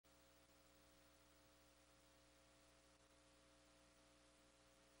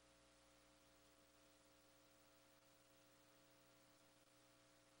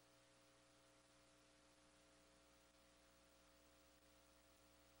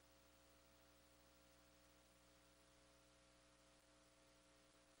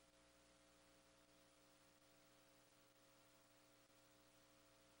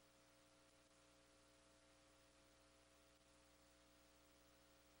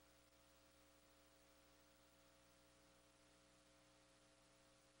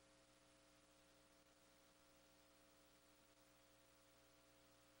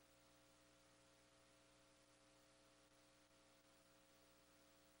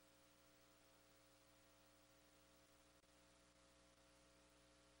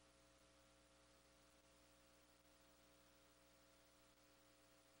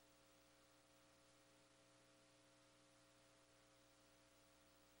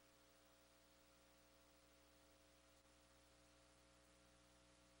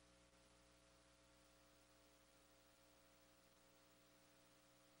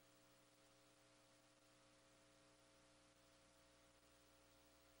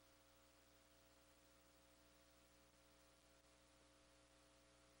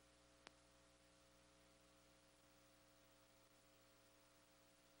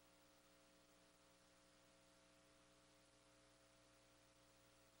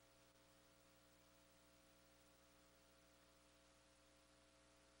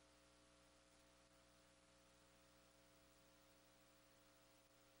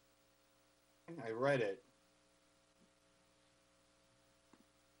I read it.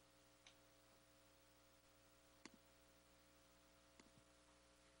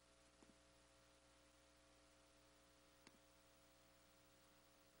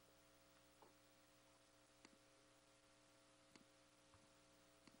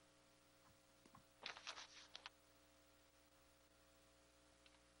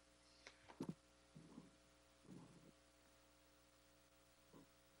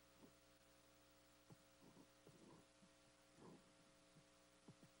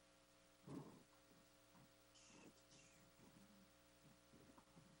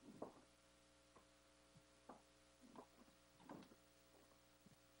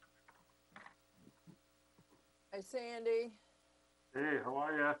 Hi, Sandy. Hey, how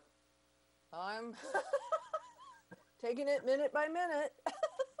are you? I'm taking it minute by minute.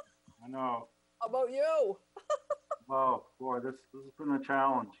 I know. How about you? Oh, boy, this has been a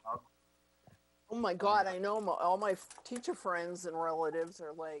challenge. Oh my God, I know all my teacher friends and relatives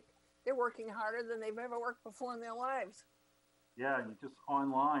are like, they're working harder than they've ever worked before in their lives. Yeah, you're just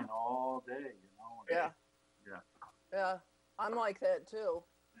online all day, you know? Yeah. Yeah. Yeah, I'm like that too.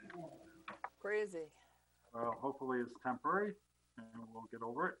 Crazy. Well, hopefully it's temporary and we'll get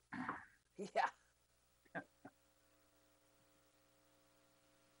over it. Yeah.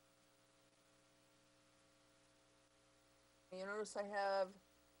 You notice I have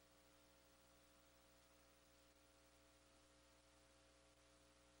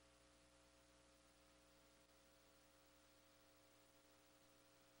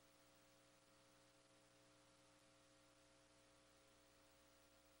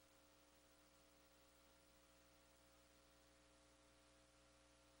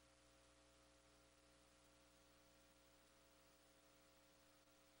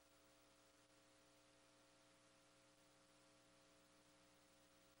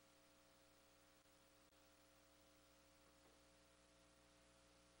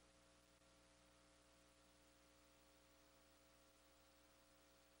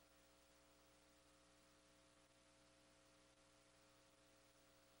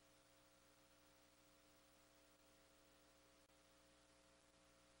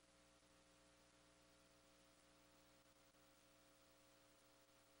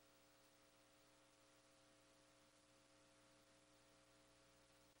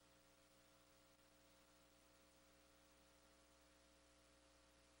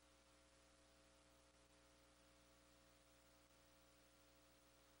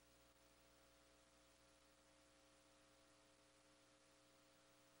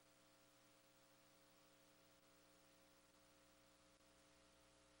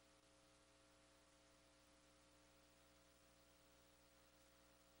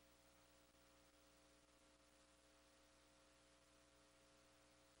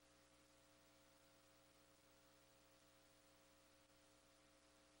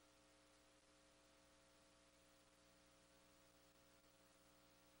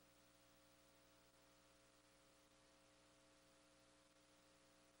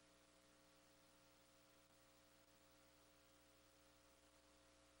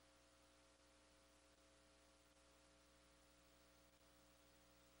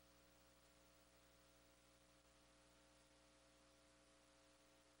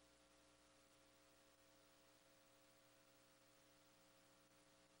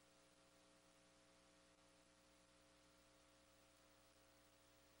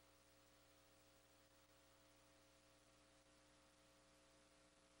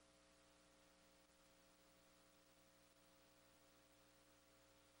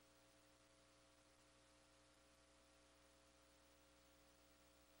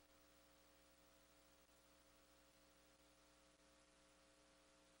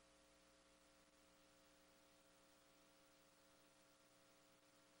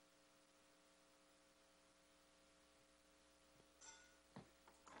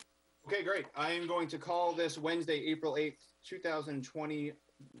Okay, great. I am going to call this Wednesday, April 8th, 2020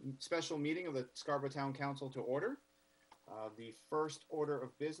 special meeting of the Scarborough Town Council to order. The first order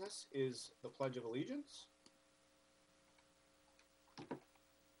of business is the Pledge of Allegiance.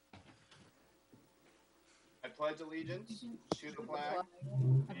 I pledge allegiance to the flag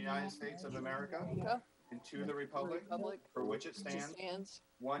of the United States of America and to the republic for which it stands,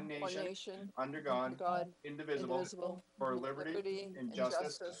 one nation, under God, indivisible, for liberty and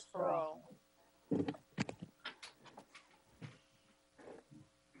justice for all.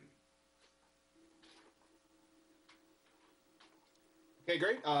 Okay,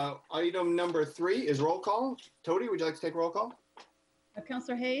 great. Item number 3 is roll call. Tody, would you like to take roll call?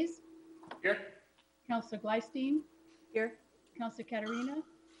 Councillor Hayes? Here. Councillor Gleistein? Here. Councillor Katarina?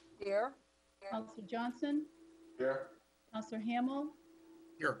 Here. Counselor Johnson, Here. Counselor Hamel,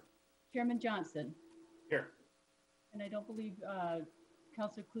 Here. Chairman Johnson. Here. And I don't believe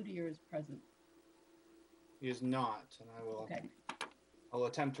Counselor Cloutier is present. He is not, and Okay, I'll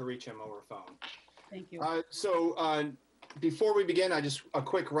attempt to reach him over phone. thank you. Before we begin, a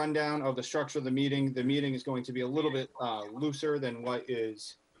quick rundown of the structure of the meeting. The meeting is going to be a little bit looser than what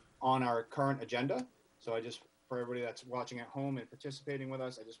is on our current agenda. So for everybody that's watching at home and participating with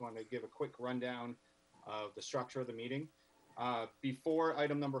us, I just wanted to give a quick rundown of the structure of the meeting. Before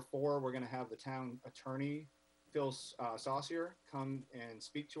item number 4, we're going to have the town attorney, Phil Saucier, come and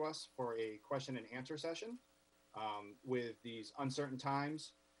speak to us for a question and answer session with these uncertain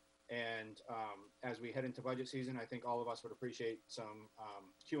times. And as we head into budget season, I think all of us would appreciate some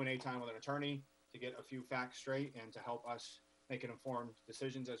Q&A time with an attorney to get a few facts straight and to help us make informed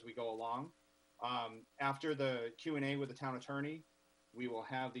decisions as we go along. After the Q&A with the town attorney, we will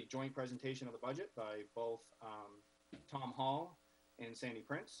have the joint presentation of the budget by both Tom Hall and Sandy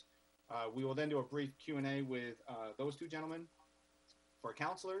Prince. We will then do a brief Q&A with those two gentlemen for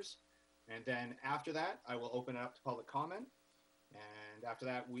counselors. And then after that, I will open it up to public comment. And after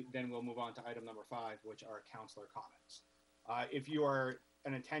that, we'll move on to item number 5, which are counselor comments. If you are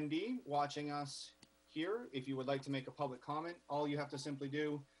an attendee watching us here, if you would like to make a public comment, all you have to simply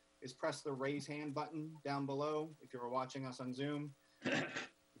do is press the raise hand button down below. If you're watching us on Zoom,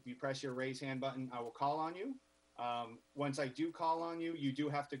 if you press your raise hand button, I will call on you. Once I do call on you, you do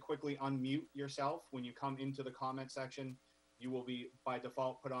have to quickly unmute yourself. When you come into the comment section, you will be by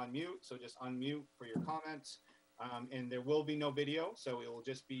default put on mute. So just unmute for your comments. And there will be no video, so it will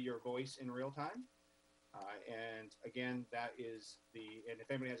just be your voice in real time. And again, that is and if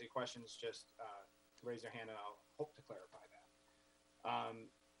anybody has any questions, just raise their hand and I'll hope to clarify that.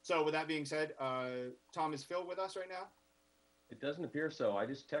 So with that being said, Tom, is Phil with us right now? It doesn't appear so. I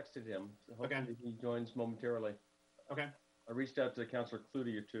just texted him. So hopefully he joins momentarily. Okay. I reached out to Councilor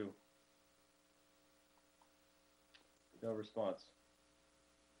Cloutier too. No response.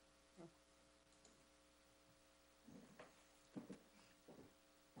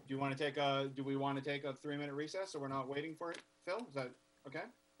 Do we want to take a 3-minute recess so we're not waiting for it, Phil? Is that okay?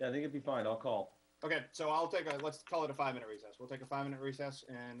 Yeah, I think it'd be fine. I'll call. Okay, so let's call it a 5-minute recess. We'll take a 5-minute recess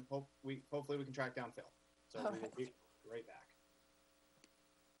and hopefully we can track down Phil. So we will be right back.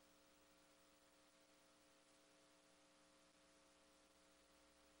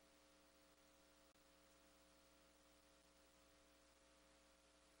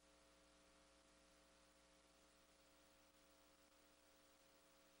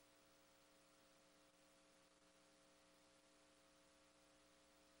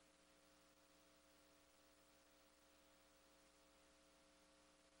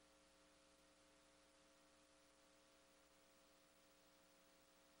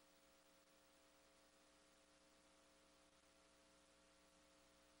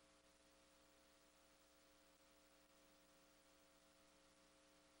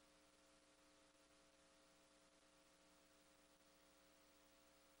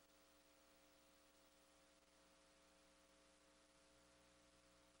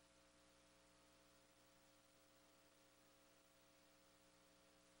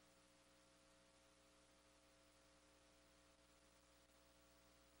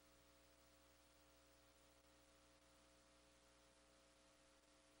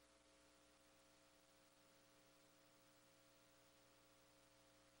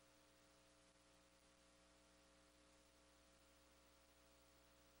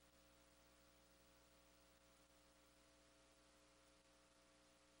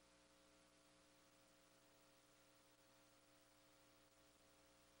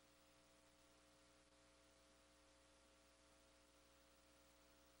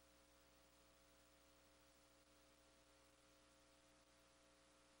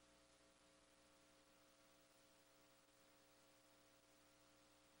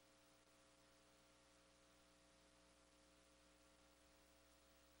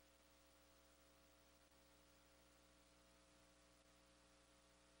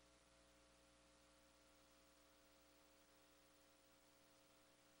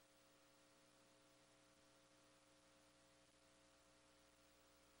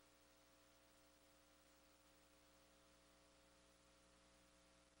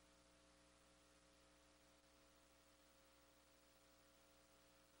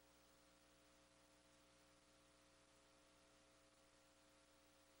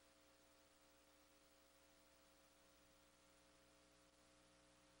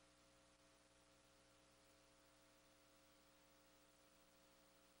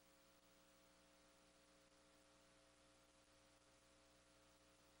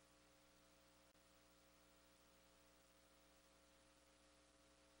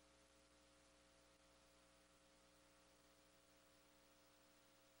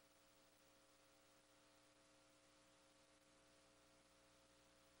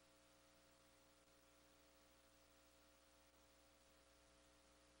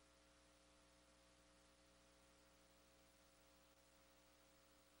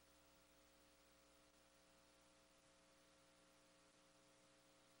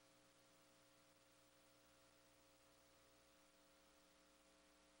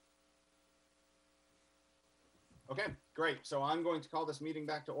 Okay, great. So I'm going to call this meeting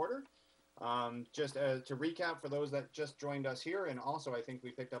back to order. Just to recap for those that just joined us here, and also I think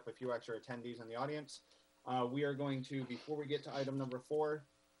we picked up a few extra attendees in the audience. We are going to, before we get to item number 4,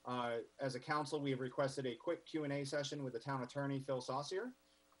 as a council, we have requested a quick Q&A session with the town attorney, Phil Saucier.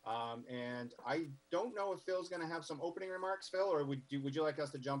 And I don't know if Phil's going to have some opening remarks, Phil, or would you like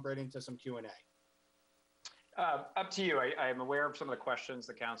us to jump right into some Q&A? Up to you. I am aware of some of the questions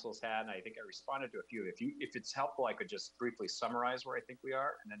the council's had, and I think I responded to a few. If it's helpful, I could just briefly summarize where I think we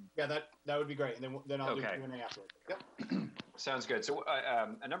are, and then that would be great. And then I'll do Q&A afterward. Yep. Sounds good. So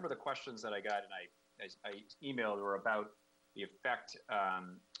a number of the questions that I got and I emailed were about the effect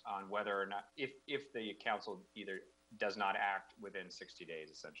on whether or not if the council either does not act within 60 days,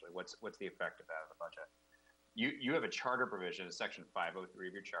 essentially, what's the effect of that on the budget? You have a charter provision, Section 503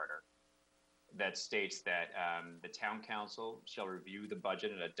 of your charter, that states that the town council shall review the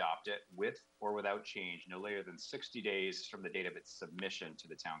budget and adopt it with or without change no later than 60 days from the date of its submission to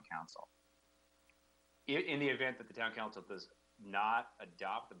the town council. In the event that the town council does not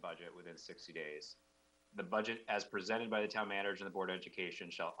adopt the budget within 60 days, the budget as presented by the town manager and the Board of Education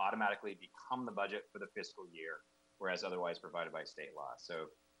shall automatically become the budget for the fiscal year, whereas otherwise provided by state law. So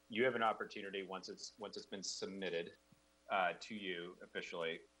you have an opportunity once it's been submitted to you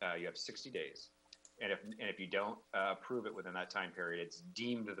officially, you have 60 days. And if you don't approve it within that time period, it's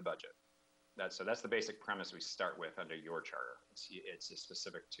deemed the budget. That's the basic premise we start with under your charter. It's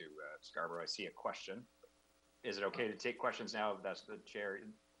specific to Scarborough. I see a question. Is it okay to take questions now? That's the chair.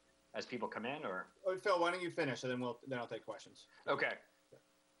 As people come in, or Phil, why don't you finish, and then I'll take questions. Okay.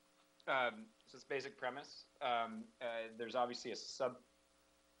 So it's basic premise. There's obviously a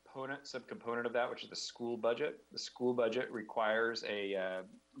subcomponent of that, which is the school budget. The school budget requires a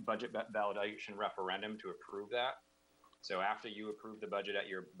budget validation referendum to approve that. So after you approve the budget at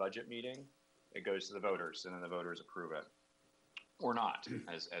your budget meeting, it goes to the voters, and then the voters approve it, or not,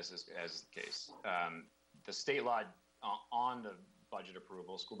 as is the case. The state law on the budget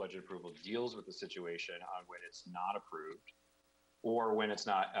approval, school budget approval, deals with the situation on when it's not approved, or when it's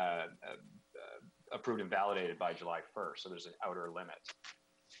not approved and validated by July 1st. So there's an outer limit.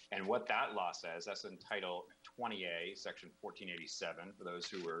 And what that law says, that's in Title 20A, Section 1487, for those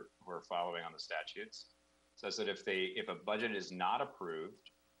who are following on the statutes, says that if a budget is not approved,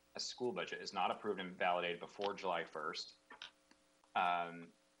 a school budget is not approved and validated before July 1st,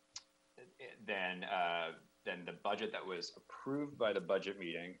 then the budget that was approved by the budget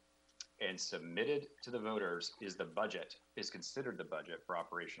meeting and submitted to the voters is considered the budget for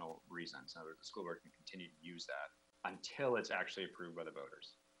operational reasons. In other words, the school board can continue to use that until it's actually approved by the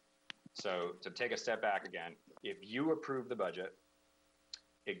voters. So to take a step back again, if you approve the budget,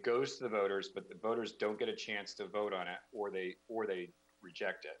 it goes to the voters, but the voters don't get a chance to vote on it, or they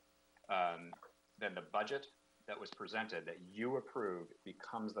reject it. Then the budget that was presented that you approve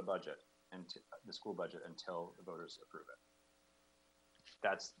becomes the budget, and the school budget, until the voters approve it.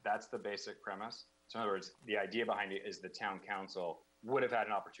 That's the basic premise. So in other words, the idea behind it is the town council would have had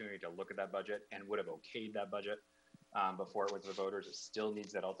an opportunity to look at that budget and would have okayed that budget before it went to the voters. It still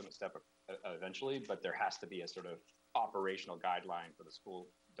needs that ultimate step eventually, but there has to be a sort of operational guideline for the school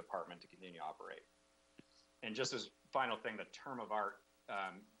department to continue to operate. And just as final thing, the term of art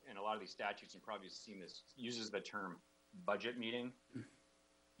in a lot of these statutes, you've probably seen this, uses the term budget meeting.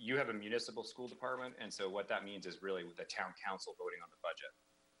 You have a municipal school department, and so what that means is really the town council voting on the budget.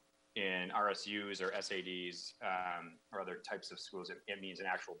 In RSUs or SADs or other types of schools, it means an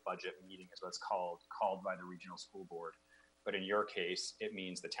actual budget meeting is what's called by the regional school board. But in your case, it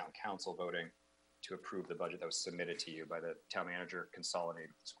means the town council voting to approve the budget that was submitted to you by the town manager, consolidated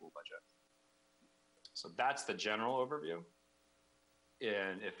with the school budget. So that's the general overview.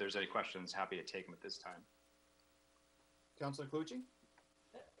 And if there's any questions, happy to take them at this time. Councilor Clucci?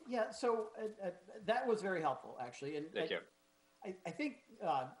 Yeah, so that was very helpful, actually. And Thank you. I think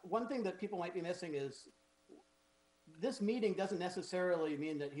one thing that people might be missing is this meeting doesn't necessarily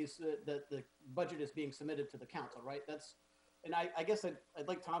mean that that the budget is being submitted to the council, right? And I guess I'd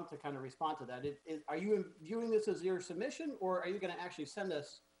like Tom to kind of respond to that. Are you viewing this as your submission, or are you going to actually send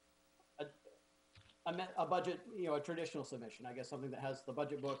us a budget, a traditional submission? I guess something that has the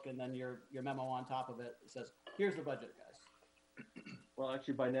budget book and then your memo on top of it that says, "Here's the budget, guys." Well,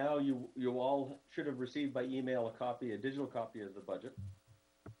 actually, by now you all should have received by email a digital copy of the budget,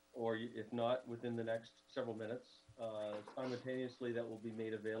 or if not, within the next several minutes. Simultaneously, that will be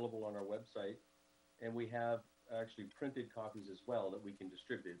made available on our website, and we have actually printed copies as well that we can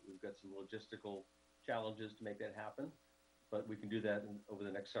distribute. We've got some logistical challenges to make that happen, but we can do that over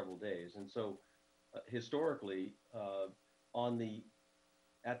the next several days. And so, historically,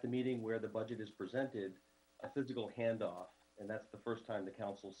 at the meeting where the budget is presented, a physical handoff, and that's the first time the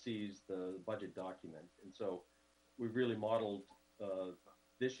council sees the budget document. And so we've really modeled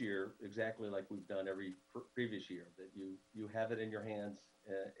this year exactly like we've done every previous year, that you have it in your hands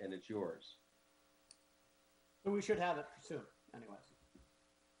and it's yours. So we should have it soon, anyways.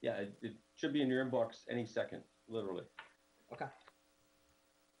 Yeah, it should be in your inbox any second, literally. Okay.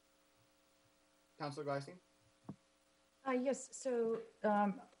 Councilor Gleising? Yes, so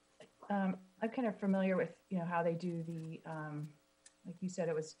I'm kind of familiar with, how they do the, like you said,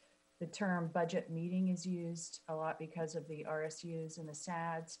 it was the term budget meeting is used a lot because of the RSUs and the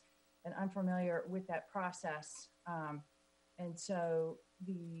SADs, and I'm familiar with that process. And so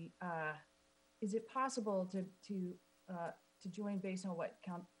is it possible to join based on what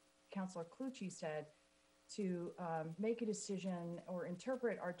Councilor Clucci said, to make a decision or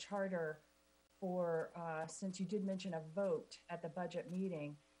interpret our charter for, since you did mention a vote at the budget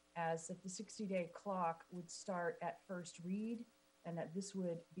meeting, as that the 60-day clock would start at first read, and that this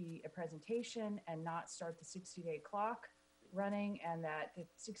would be a presentation and not start the 60-day clock running, and that the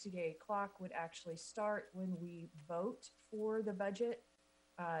 60-day clock would actually start when we vote for the budget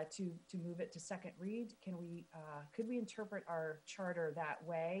to move it to second read. Could we interpret our charter that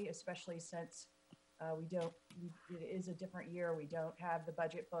way, especially since it is a different year. We don't have the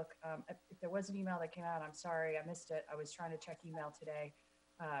budget book. If there was an email that came out, I'm sorry, I missed it. I was trying to check email today,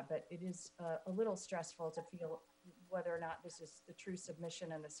 but it is a little stressful to feel whether or not this is the true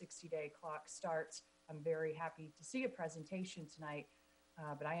submission and the 60-day clock starts. I'm very happy to see a presentation tonight,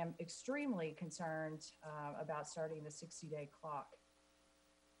 but I am extremely concerned about starting the 60-day clock.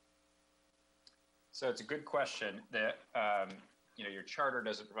 So it's a good question. That your charter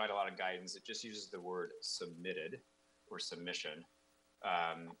doesn't provide a lot of guidance. It just uses the word submitted or submission.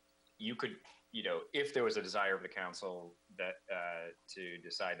 You could, if there was a desire of the council that to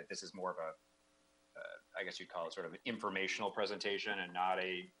decide that this is more of a, I guess you'd call it sort of an informational presentation and not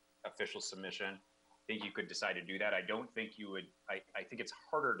a official submission, I think you could decide to do that. I don't think you would. I think it's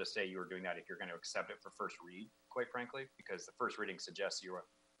harder to say you were doing that if you're going to accept it for first read, quite frankly, because the first reading suggests you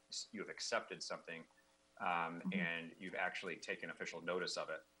have accepted something. And you've actually taken official notice of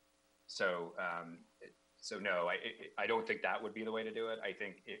it. So no, I don't think that would be the way to do it. I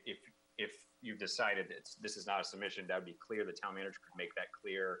think if you've decided that this is not a submission, that would be clear. The town manager could make that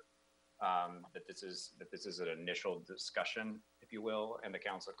clear, that this is an initial discussion, if you will, and the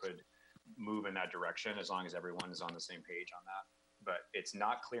council could move in that direction as long as everyone is on the same page on that. But it's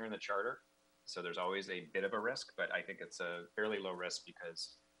not clear in the charter, so there's always a bit of a risk. But I think it's a fairly low risk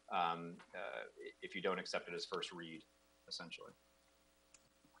because if you don't accept it as first read, essentially.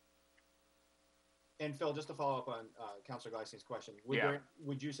 And Phil, just to follow up on Councilor Gleising's question,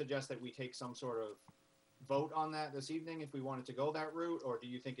 would you suggest that we take some sort of vote on that this evening if we wanted to go that route, or do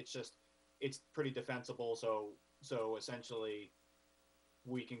you think it's pretty defensible? So essentially,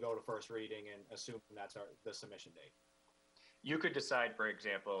 we can go to first reading and assume that's the submission date. You could decide, for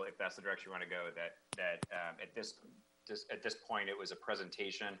example, if that's the direction you want to go, that at this point it was a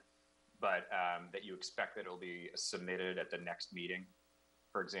presentation, but that you expect that it'll be submitted at the next meeting,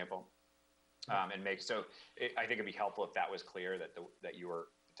 for example, and make so. I think it'd be helpful if that was clear that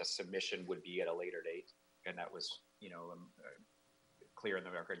the submission would be at a later date, and that was clear in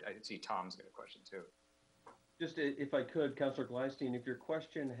the record. I see Tom's got a question too. Just if I could, Councilor Gleisting, if your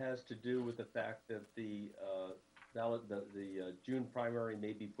question has to do with the fact that the June primary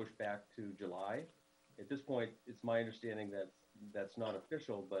may be pushed back to July, at this point, it's my understanding that that's not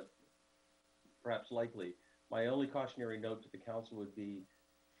official, but perhaps likely. My only cautionary note to the council would be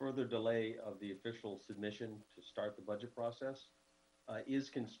further delay of the official submission to start the budget process is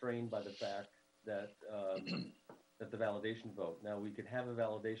constrained by the fact that that the validation vote. Now, we could have a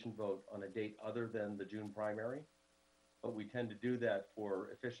validation vote on a date other than the June primary, but we tend to do that for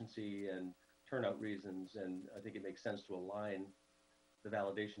efficiency and turnout reasons, and I think it makes sense to align the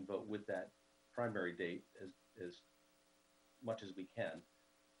validation vote with that primary date as much as we can.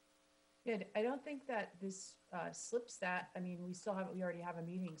 Good. I don't think that this slips that. I mean, we already have a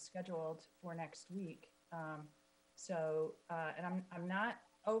meeting scheduled for next week. And I'm not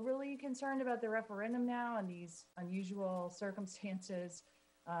overly concerned about the referendum now and these unusual circumstances,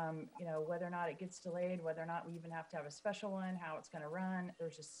 whether or not it gets delayed, whether or not we even have to have a special one, how it's going to run.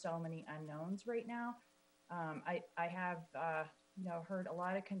 There's just so many unknowns right now. I have, heard a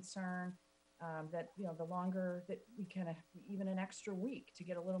lot of concern that, the longer that we can, even an extra week to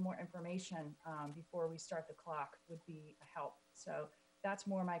get a little more information before we start the clock would be a help. So that's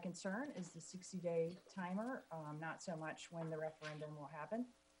more my concern is the 60-day timer, not so much when the referendum will happen,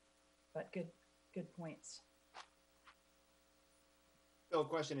 but good points. Bill,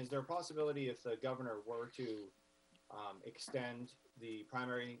 question, is there a possibility if the governor were to extend the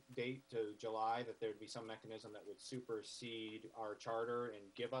primary date to July, that there'd be some mechanism that would supersede our charter and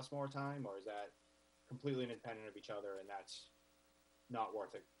give us more time, or is that completely independent of each other and that's not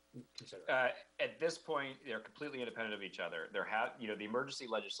worth it considering? At this point, they're completely independent of each other. The emergency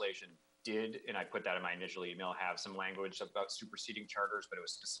legislation did, and I put that in my initial email, have some language about superseding charters, but it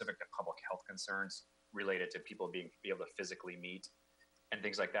was specific to public health concerns related to people being able to physically meet and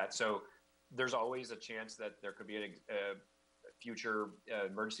things like that. So there's always a chance that there could be a future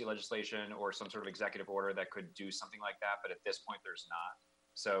emergency legislation or some sort of executive order that could do something like that. But at this point, there's not.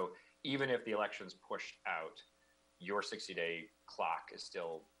 So even if the election's pushed out, your 60-day clock is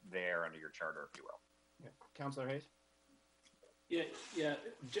still there under your charter, if you will. Yeah. Councillor Hayes? Yeah.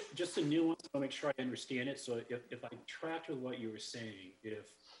 Just a nuance. I'll make sure I understand it. So if I tracked with what you were saying, if,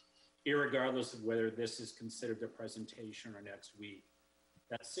 irregardless of whether this is considered the presentation or next week,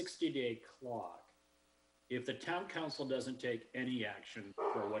 that 60-day clock, if the town council doesn't take any action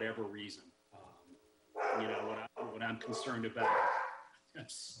for whatever reason, what I'm concerned about, I'm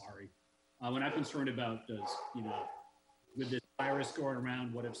sorry. What I'm concerned about is, with this virus going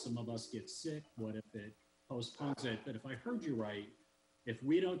around, what if some of us get sick? What if it postpones it? But if I heard you right, if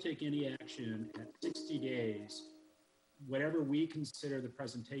we don't take any action at 60 days, whatever we consider the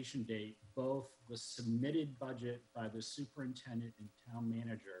presentation date, both the submitted budget by the superintendent and town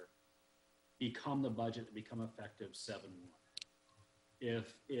manager become the budget that become effective 7/1.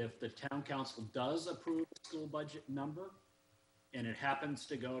 If the town council does approve the school budget number and it happens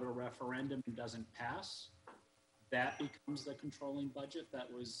to go to referendum and doesn't pass, that becomes the controlling budget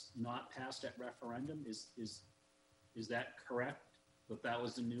that was not passed at referendum. Is that correct? That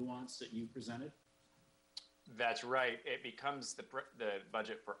was the nuance that you presented? That's right. It becomes the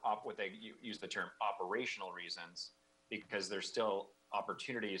budget for what they use the term operational reasons, because there's still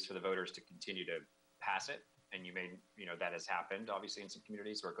opportunities for the voters to continue to pass it. And that has happened obviously in some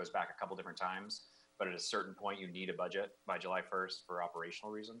communities where it goes back a couple different times, but at a certain point you need a budget by July 1st for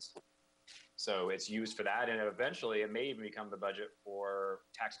operational reasons. So it's used for that. And eventually it may even become the budget for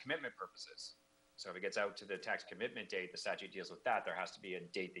tax commitment purposes. So if it gets out to the tax commitment date, the statute deals with that. There has to be a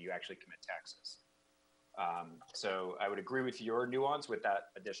date that you actually commit taxes. So I would agree with your nuance with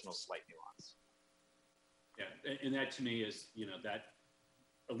that additional slight nuance. Yeah, and that to me is, that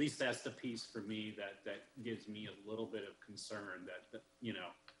at least that's the piece for me that gives me a little bit of concern that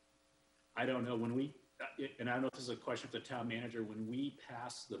I don't know when we, and I don't know if this is a question for the town manager, when we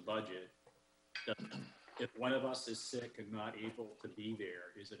pass the budget, if one of us is sick and not able to be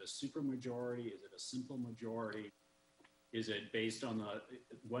there, is it a super majority? Is it a simple majority? Is it based on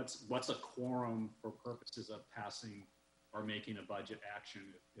what's a quorum for purposes of passing or making a budget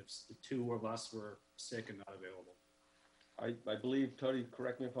action if the two of us were sick and not available? I believe, Tony,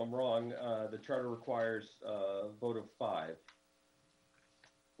 correct me if I'm wrong, the charter requires a vote of 5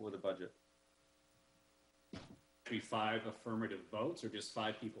 for the budget. Be 5 affirmative votes or just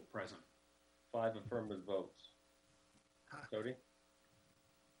 5 people present? 5 affirmative votes. Tony?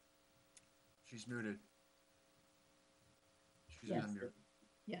 She's muted. She's Yes. unmuted.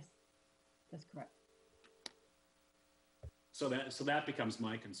 Yes, that's correct. So that becomes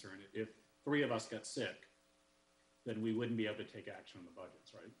my concern. If 3 of us got sick, then we wouldn't be able to take action on the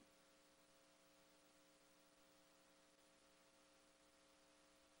budgets, right?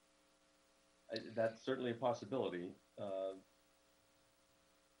 That's certainly a possibility.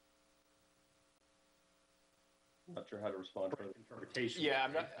 Not sure how to respond to Interpretation.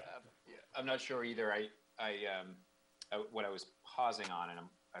 Yeah, I'm not sure either. What I was pausing on, and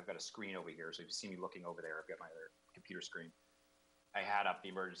I've got a screen over here, so if you see me looking over there, I've got my other computer screen. I had up the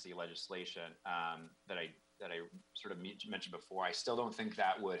emergency legislation that I sort of mentioned before. I still don't think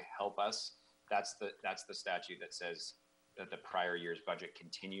that would help us. That's the statute that says that the prior year's budget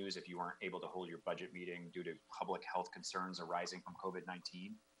continues if you weren't able to hold your budget meeting due to public health concerns arising from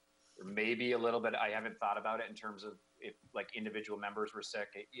COVID-19. There may be a little bit, I haven't thought about it in terms of if like individual members were sick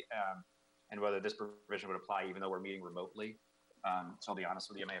and whether this provision would apply even though we're meeting remotely. So I'll be honest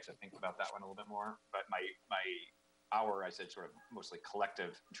with you, I may have to think about that one a little bit more. But I said sort of mostly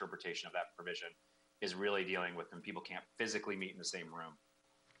collective interpretation of that provision is really dealing with when people can't physically meet in the same room.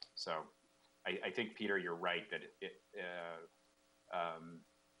 So I think, Peter, you're right that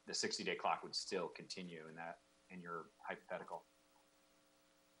the 60-day clock would still continue in your hypothetical.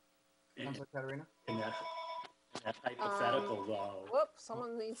 Councilor Katarina? In that hypothetical, though. Whoops,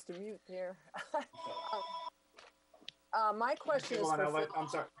 someone needs to mute there. My question is I'm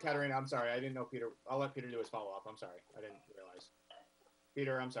sorry, Katarina, I'm sorry. I didn't know Peter. I'll let Peter do his follow-up. I'm sorry. I didn't realize.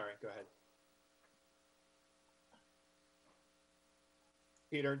 Peter, I'm sorry. Go ahead.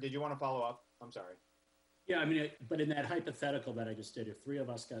 Peter, did you want to follow up? I'm sorry. Yeah, I mean, but in that hypothetical that I just did, if 3 of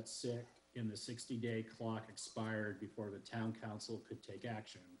us got sick and the 60-day clock expired before the town council could take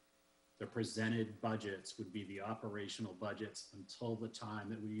action, the presented budgets would be the operational budgets until the time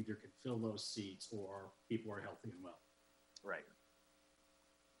that we either could fill those seats or people are healthy and well. Right.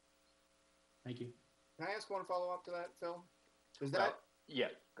 Thank you. Can I ask one follow-up to that, Phil? Does that? Well, yeah,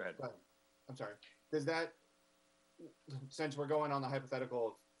 go ahead. Go ahead. I'm sorry. Does that, since we're going on the hypothetical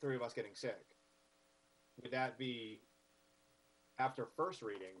of 3 of us getting sick, would that be after first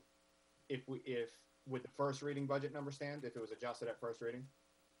reading? Would the first reading budget number stand if it was adjusted at first reading?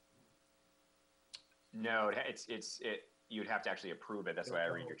 No, you'd have to actually approve it. That's why I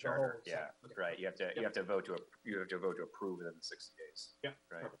read your charter. Yeah, okay. right. You have to vote to approve within the 60 days. Yeah.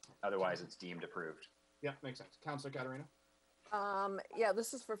 Right. Perfect. Otherwise, it's deemed approved. Yeah, makes sense. Councilor Katarina? Yeah,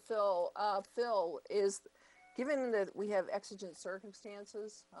 this is for Phil. Phil, given that we have exigent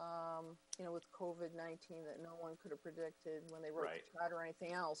circumstances, with COVID-19 that no one could have predicted when they wrote the charter or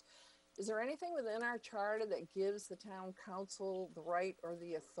anything else, is there anything within our charter that gives the town council the right or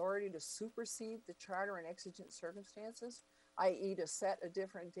the authority to supersede the charter in exigent circumstances, i.e. to set a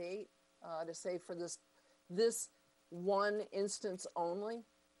different date, to say for this one instance only?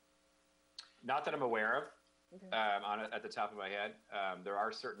 Not that I'm aware of. Okay. At the top of my head, there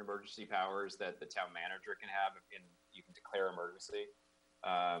are certain emergency powers that the town manager can have, and you can declare emergency.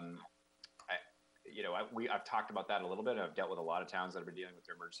 I've talked about that a little bit. I've dealt with a lot of towns that have been dealing with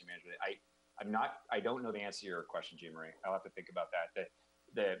their emergency management. I don't know the answer to your question, Jean Marie. I'll have to think about that.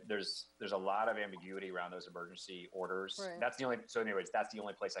 There's a lot of ambiguity around those emergency orders. Right. That's the only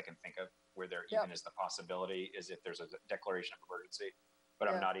place I can think of where there even is the possibility is if there's a declaration of emergency. But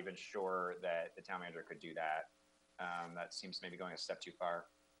I'm not even sure that the town manager could do that. That seems maybe going a step too far.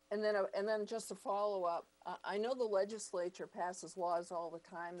 And then just to follow up, I know the legislature passes laws all the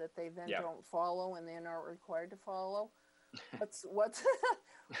time that they then don't follow and they're not required to follow. What's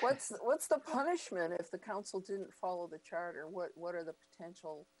the punishment if the council didn't follow the charter? What are the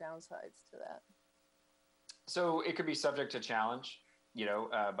potential downsides to that? So it could be subject to challenge,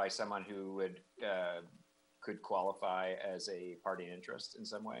 by someone who could qualify as a party in interest in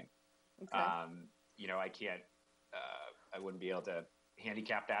some way. Okay. I wouldn't be able to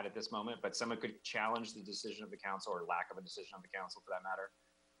handicap that at this moment, but someone could challenge the decision of the council or lack of a decision of the council for that matter,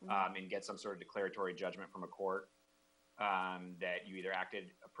 and get some sort of declaratory judgment from a court that you either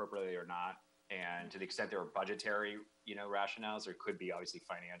acted appropriately or not. And to the extent there are budgetary, rationales, there could be obviously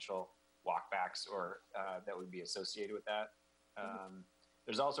financial walkbacks or that would be associated with that.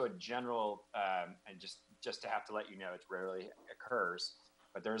 There's also a general, and just to have to let you know, it rarely occurs,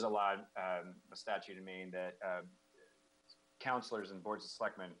 but there's a statute in Maine that councilors and boards of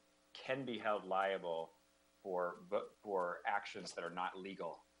selectmen can be held liable for actions that are not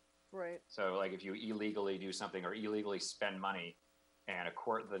legal. Right. So like if you illegally do something or illegally spend money and a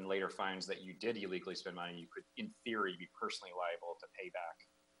court then later finds that you did illegally spend money, you could in theory be personally liable to pay back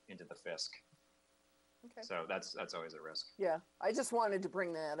into the fisc. Okay. So that's always a risk. Yeah, I just wanted to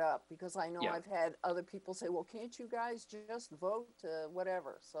bring that up because I know Yeah. I've had other people say, well, can't you guys just vote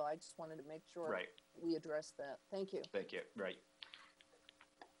whatever? So I just wanted to make sure we address that. Thank you. Thank you. Right.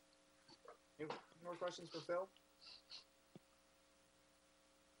 Any more questions for Phil?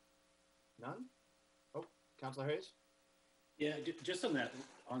 None? Oh, Councilor Hayes? Yeah, just on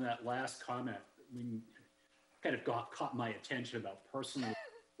that last comment, I mean, kind of caught my attention about personal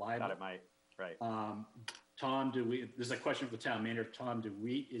liability. Thought it might. Right. Tom, this is a question for the town manager. Tom,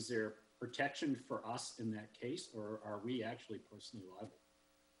 is there protection for us in that case, or are we actually personally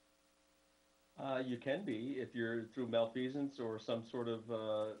liable? You can be if you're through malfeasance or some sort of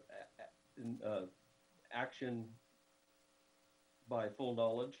action by full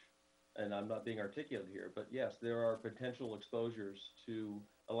knowledge. And I'm not being articulate here, but yes, there are potential exposures to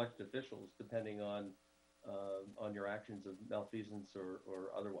elected officials depending on your actions of malfeasance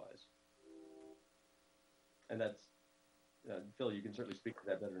or otherwise. And that's, Phil, you can certainly speak to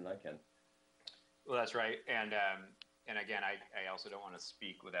that better than I can. Well, that's right. And again, I also don't want to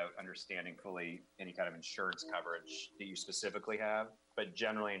speak without understanding fully any kind of insurance coverage that you specifically have. But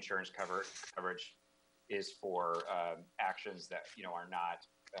generally, insurance coverage is for actions that are not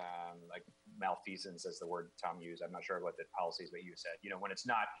like malfeasance, as the word Tom used. I'm not sure what the policy is, but you said when it's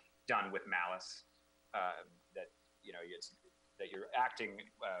not done with malice, it's that you're acting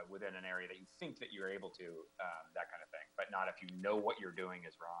within an area that you think that you're able to, that kind of thing, but not if you know what you're doing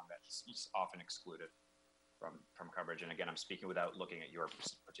is wrong. That's often excluded from coverage. And again, I'm speaking without looking at your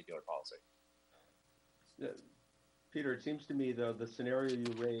particular policy. Peter, it seems to me, though, the scenario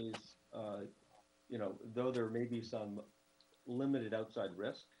you raise, though there may be some limited outside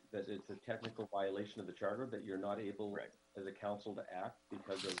risk, that it's a technical violation of the charter, that you're not able as a council to act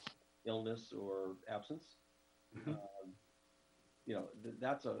because of illness or absence. Mhm. You know,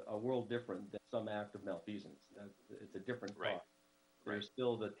 that's a world different than some act of malfeasance. It's a different thought. There's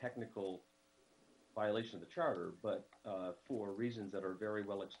still the technical violation of the charter, but for reasons that are very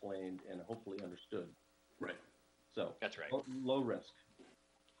well explained and hopefully understood. Right. So That's right. Low risk.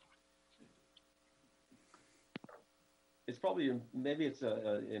 It's probably, maybe it's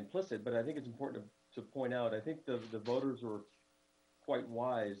implicit, but I think it's important to point out, I think the voters were quite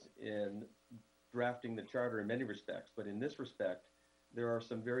wise in drafting the charter in many respects, but in this respect, there are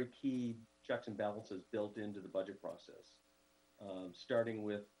some very key checks and balances built into the budget process, starting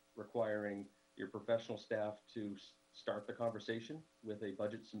with requiring your professional staff to start the conversation with a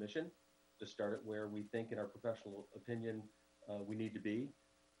budget submission, to start it where we think, in our professional opinion, we need to be.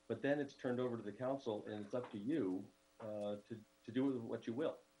 But then it's turned over to the council, and it's up to you to do with what you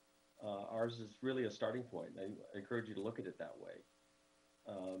will. Ours is really a starting point. I encourage you to look at it that way.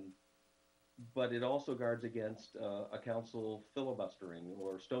 But it also guards against a council filibustering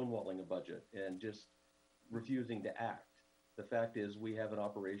or stonewalling a budget and just refusing to act. The fact is, we have an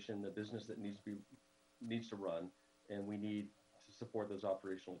operation, a business that needs to run, and we need to support those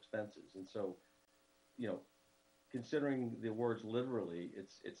operational expenses. And so, you know, considering the words literally,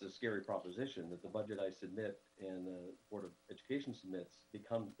 it's a scary proposition that the budget I submit and the Board of Education submits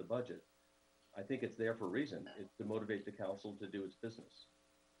becomes the budget. I think it's there for a reason. It's to motivate the council to do its business.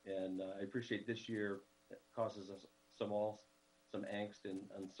 And I appreciate this year causes us some angst and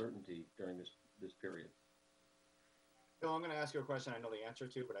uncertainty during this period. Bill, I'm going to ask you a question I know the answer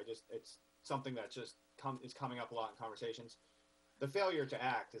to, but it's something that just is coming up a lot in conversations. The failure to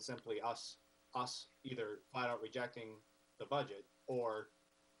act is simply us either flat out rejecting the budget or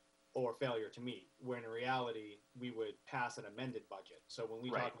failure to meet, when in reality we would pass an amended budget. So when we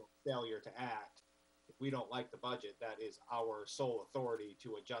talk about failure to act, if we don't like the budget, that is our sole authority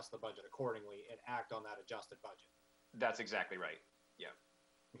to adjust the budget accordingly and act on that adjusted budget. That's exactly right. Yeah.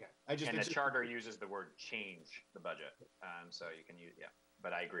 Okay. And the charter uses the word change the budget. So you can use,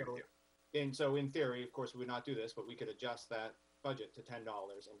 but I agree with you. And so in theory, of course, we would not do this, but we could adjust that budget to $10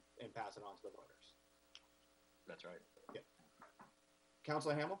 and pass it on to the voters. That's right. Yeah.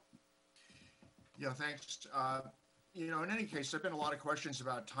 Councilor Hamel? Yeah, thanks. You know, in any case, there've been a lot of questions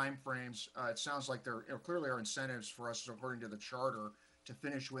about timeframes. It sounds like there clearly are incentives for us, according to the charter, to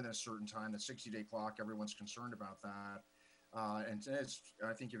finish within a certain time, the 60-day clock. Everyone's concerned about that. And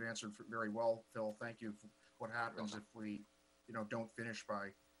I think you've answered very well, Phil. Thank you. What happens if we, you know, don't finish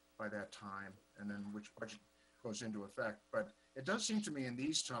by that time, and then which budget goes into effect? But it does seem to me in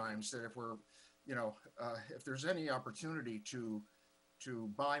these times that if we're, you know, if there's any opportunity to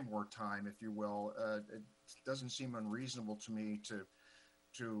buy more time, if you will, it doesn't seem unreasonable to me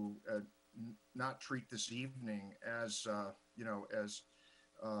to not treat this evening as you know, as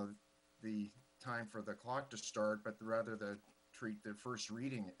the time for the clock to start, but rather treat the first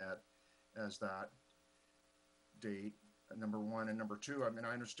reading as that date, number one. And number two, I mean,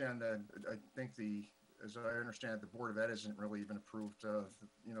 I understand that, I think as I understand it, the Board of Ed isn't really even approved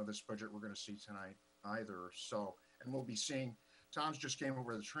you know, this budget we're going to see tonight either. So, and we'll be seeing, Tom's just came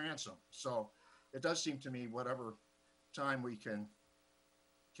over the transom. So it does seem to me whatever time we can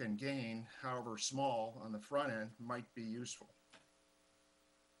gain, however small, on the front end might be useful.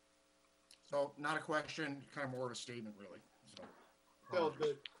 So not a question, kind of more of a statement, really. So,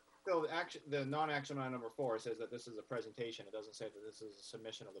 Phil, the non-action on number 4 says that this is a presentation. It doesn't say that this is a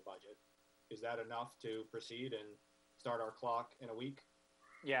submission of the budget. Is that enough to proceed and start our clock in a week?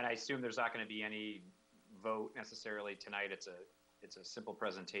 Yeah, and I assume there's not going to be any vote necessarily tonight. It's a simple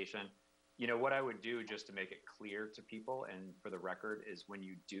presentation. You know, what I would do, just to make it clear to people and for the record, is when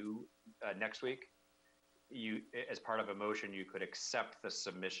you do next week, you, as part of a motion, you could accept the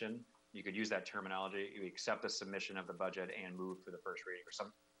submission. You could use that terminology. You accept the submission of the budget and move for the first reading or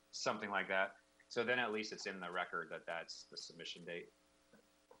something like that. So then at least it's in the record that that's the submission date.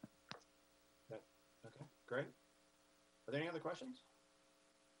 Okay, great. Are there any other questions?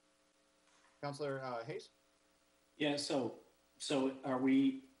 Councilor Hayes? Yeah, so are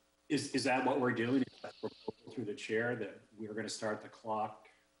we, is that what we're doing? Is that proposal through the chair that we're going to start the clock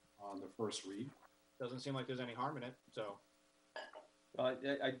on the first read? Doesn't seem like there's any harm in it, so.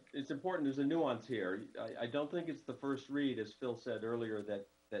 It's important, there's a nuance here. I don't think it's the first read, as Phil said earlier,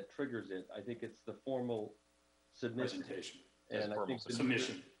 that triggers it. I think it's the formal submission. Presentation. And I think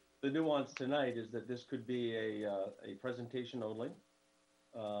submission. The nuance tonight is that this could be a presentation only,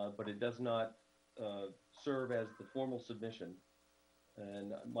 but it does not serve as the formal submission.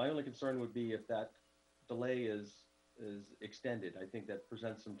 And my only concern would be if that delay is is extended. I think that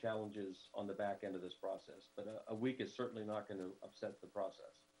presents some challenges on the back end of this process, but a week is certainly not going to upset the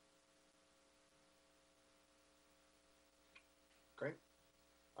process. Great.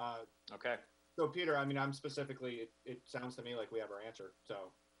 Okay. So Peter, I mean, I'm specifically, it sounds to me like we have our answer.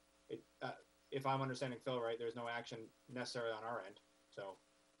 So if I'm understanding Phil right, there's no action necessarily on our end. So.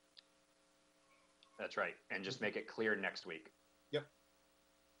 That's right. And just make it clear next week. Yep.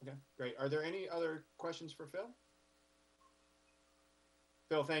 Okay, great. Are there any other questions for Phil?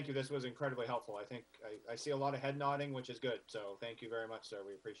 Phil, thank you. This was incredibly helpful. I think I see a lot of head nodding, which is good. So thank you very much, sir.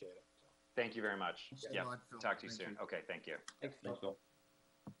 We appreciate it. So. Thank you very much. Thanks a Yep. lot, Phil. Talk to you Thank soon. you. Okay. Thank you. Thanks, Thanks, Phil.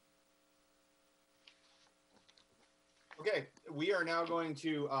 Okay, we are now going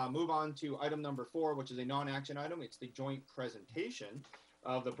to move on to item number 4, which is a non-action item. It's the joint presentation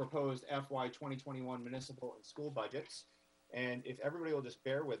of the proposed FY 2021 municipal and school budgets. And if everybody will just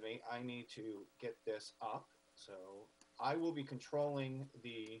bear with me, I need to get this up. So I will be controlling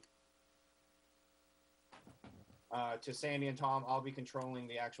the, to Sandy and Tom, I'll be controlling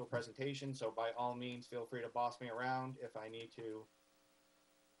the actual presentation. So by all means, feel free to boss me around if I need to,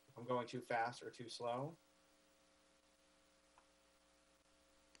 if I'm going too fast or too slow.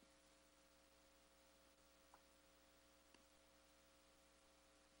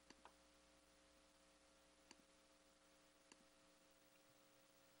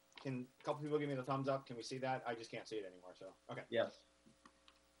 Can a couple people give me the thumbs up? Can we see that? I just can't see it anymore. So, okay. Yes.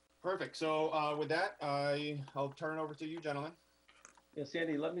 Perfect. So with that, I'll turn it over to you, gentlemen. Yeah,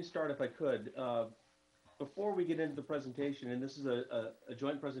 Sandy, let me start if I could. Before we get into the presentation, and this is a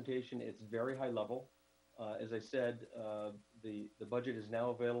joint presentation, it's very high level. As I said, the budget is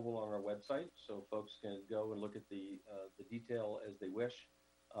now available on our website, so folks can go and look at the detail as they wish.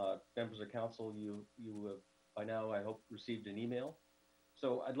 Members of council, you have by now, I hope, received an email.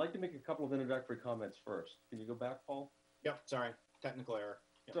 So I'd like to make a couple of introductory comments first. Can you go back, Paul? Yep, sorry, technical error.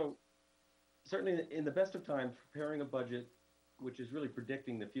 Yep. So certainly in the best of times, preparing a budget, which is really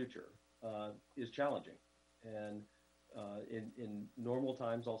predicting the future, is challenging. And in normal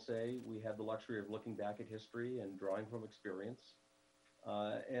times, I'll say, we have the luxury of looking back at history and drawing from experience.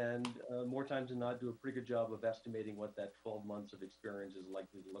 And more times than not, do a pretty good job of estimating what that 12 months of experience is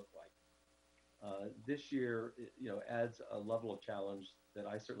likely to look like. This year, adds a level of challenge that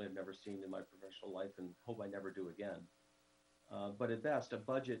I certainly have never seen in my professional life and hope I never do again. But at best, a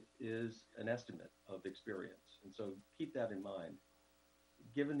budget is an estimate of experience. And so keep that in mind.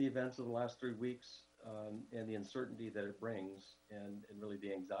 Given the events of the last 3 weeks and the uncertainty that it brings and really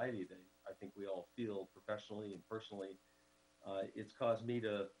the anxiety that I think we all feel professionally and personally, it's caused me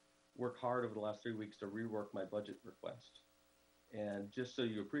to work hard over the last 3 weeks to rework my budget request. And just so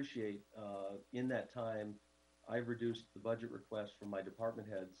you appreciate, in that time, I've reduced the budget request from my department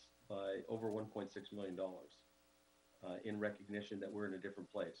heads by over $1.6 million in recognition that we're in a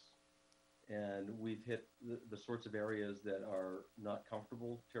different place. And we've hit the sorts of areas that are not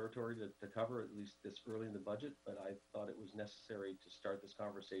comfortable territory to cover, at least this early in the budget, but I thought it was necessary to start this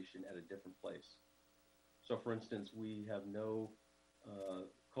conversation at a different place. So for instance, we have no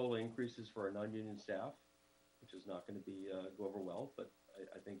COLA increases for our non-union staff, which is not going to be go over well, but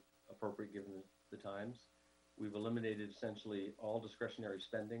I think appropriate given the times. We've eliminated essentially all discretionary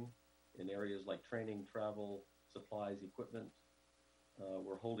spending in areas like training, travel, supplies, equipment.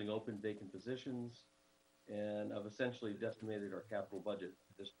 We're holding open vacant positions, and I've essentially decimated our capital budget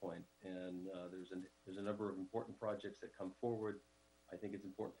at this point. And there's a number of important projects that come forward. I think it's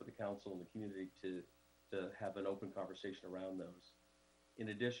important for the council and the community to have an open conversation around those. In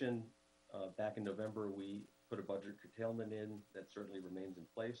addition, back in November, we put a budget curtailment in that certainly remains in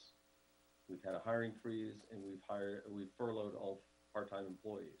place. We've had a hiring freeze, and we've furloughed all part-time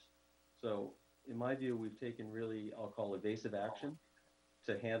employees. So in my view, we've taken really, I'll call evasive action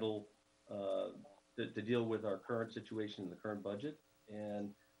to handle, to deal with our current situation in the current budget, and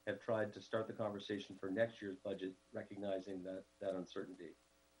have tried to start the conversation for next year's budget, recognizing that uncertainty.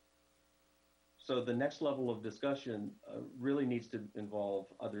 So the next level of discussion really needs to involve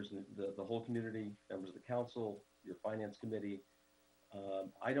others, the whole community, members of the council, your finance committee.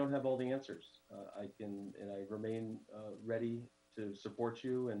 I don't have all the answers. I remain ready to support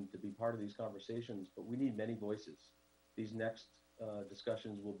you and to be part of these conversations, but we need many voices. These next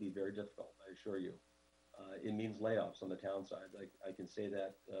discussions will be very difficult, I assure you. It means layoffs on the town side. I can say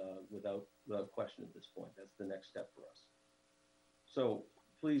that without question at this point. That's the next step for us. So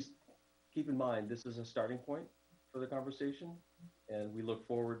please keep in mind, this is a starting point for the conversation, and we look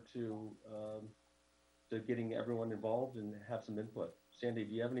forward to getting everyone involved and have some input. Sandy,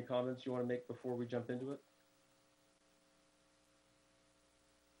 do you have any comments you want to make before we jump into it?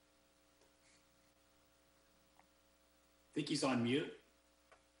 think he's on mute.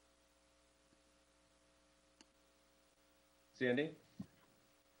 Sandy?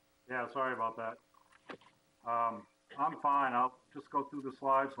 Yeah, sorry about that. I'm fine. I'll just go through the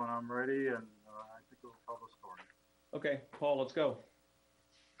slides when I'm ready, and I think it'll tell the story. Okay, Paul, let's go.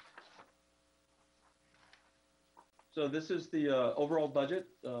 So this is the overall budget.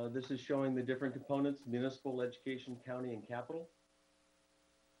 This is showing the different components: municipal, education, county, and capital.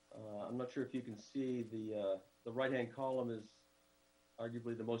 I'm not sure if you can see the right-hand column is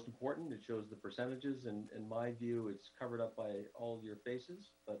arguably the most important. It shows the percentages, and in my view, it's covered up by all of your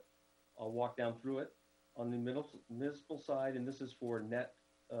faces, but I'll walk down through it. On the municipal side, and this is for net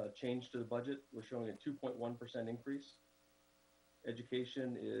change to the budget, we're showing a 2.1% increase.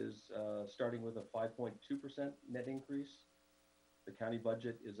 Education is starting with a 5.2% net increase. The county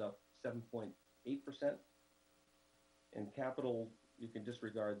budget is up 7.8%. And capital, you can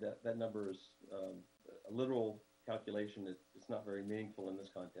disregard that. That number is a literal calculation. It's not very meaningful in this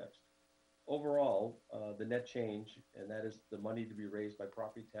context. Overall, the net change, and that is the money to be raised by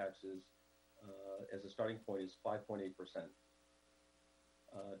property taxes as a starting point, is 5.8%.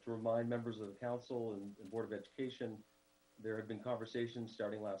 To remind members of the council and Board of Education, there have been conversations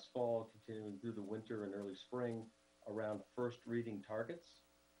starting last fall, continuing through the winter and early spring, around first reading targets.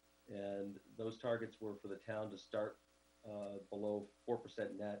 And those targets were for the town to start below 4%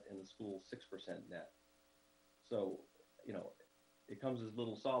 net and the school 6% net. So, you know, it comes as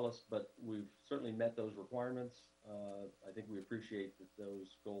little solace, but we've certainly met those requirements. I think we appreciate that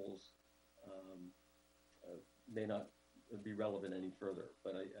those goals may not be relevant any further,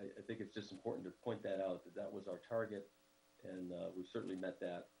 but I think it's just important to point that out, that that was our target, and we've certainly met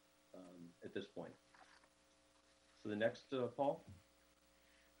that at this point. So the next, Paul.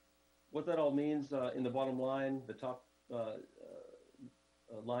 What that all means in the bottom line, the top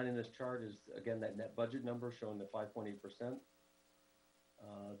line in this chart is, again, that net budget number showing the 5.8%.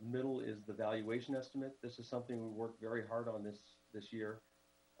 Middle is the valuation estimate. This is something we worked very hard on this year.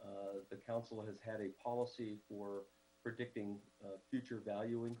 The council has had a policy for predicting future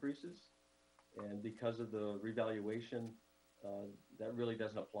value increases, and because of the revaluation, that really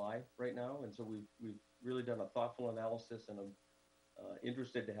doesn't apply right now. And so we've really done a thoughtful analysis, and I'm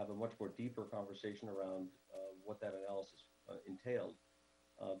interested to have a much more deeper conversation around what that analysis entailed.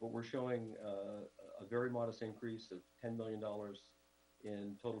 But we're showing a very modest increase of $10 million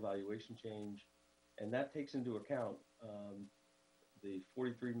in total valuation change, and that takes into account the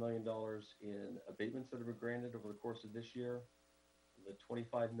 $43 million in abatements that have been granted over the course of this year, the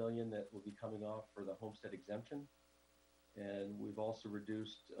 $25 million that will be coming off for the homestead exemption, and we've also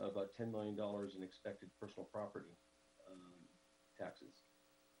reduced about $10 million in expected personal property taxes,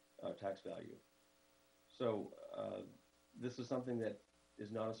 tax value. So this is something that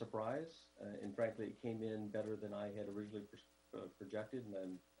is not a surprise, and frankly, it came in better than I had originally projected, and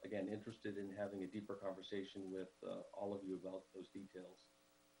I'm, again, interested in having a deeper conversation with all of you about those details.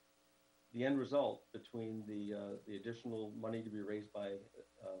 The end result between the additional money to be raised by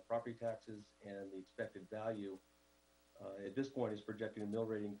property taxes and the expected value at this point is projecting a mill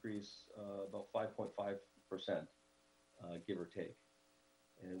rate increase about 5.5%, give or take.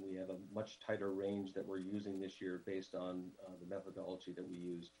 And we have a much tighter range that we're using this year based on the methodology that we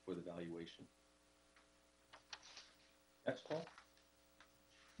used for the valuation. Next, Paul.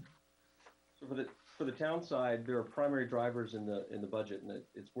 So for the town side, there are primary drivers in the budget, and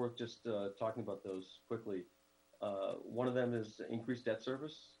it's worth just talking about those quickly. One of them is increased debt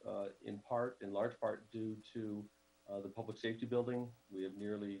service, in large part due to the public safety building. We have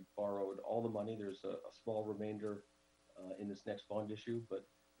nearly borrowed all the money. There's a small remainder in this next bond issue, but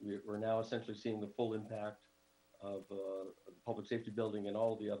we're now essentially seeing the full impact of the public safety building and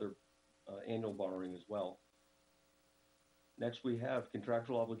all the other annual borrowing as well. Next, we have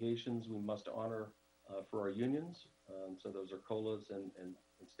contractual obligations we must honor for our unions. So those are COLAs and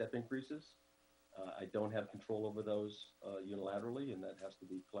step increases. I don't have control over those unilaterally, and that has to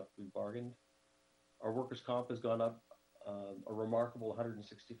be collectively bargained. Our workers' comp has gone up a remarkable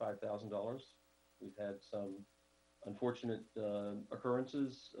 $165,000. We've had some unfortunate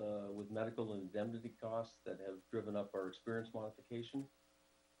occurrences with medical and indemnity costs that have driven up our experience modification,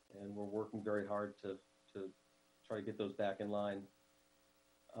 and we're working very hard to try to get those back in line.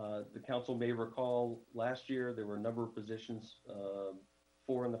 The council may recall last year there were a number of positions,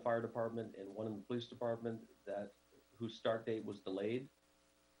 4 in the fire department and 1 in the police department, whose start date was delayed.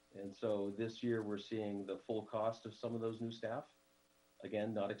 And so this year we're seeing the full cost of some of those new staff.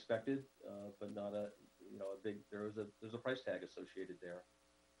 Again, not expected, but not a big. There's a price tag associated there.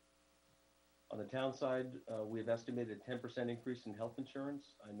 On the town side, we have estimated a 10% increase in health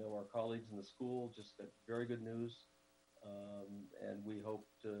insurance. I know our colleagues in the school just got very good news And we hope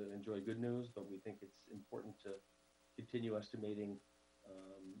to enjoy good news, but we think it's important to continue estimating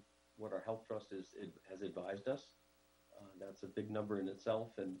what our health trust has advised us. That's a big number in itself,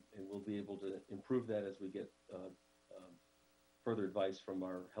 and we'll be able to improve that as we get further advice from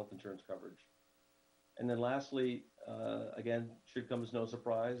our health insurance coverage. And then lastly, again, should come as no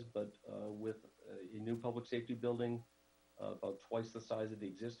surprise, but with a new public safety building about twice the size of the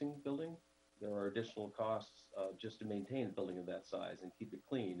existing building, there are additional costs just to maintain a building of that size and keep it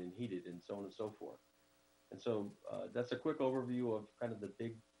clean and heated and so on and so forth. And so that's a quick overview of kind of the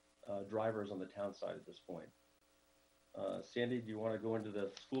big drivers on the town side at this point. Sandy, do you want to go into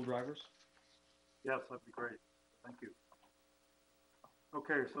the school drivers? Yes, that'd be great. Thank you.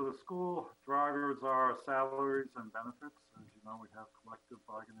 Okay, so the school drivers are salaries and benefits. As you know, we have collective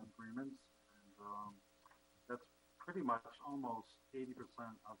bargaining agreements, and that's pretty much almost 80%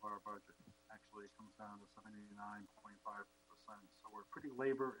 of our budget. Actually, it comes down to 79.5%. So we're a pretty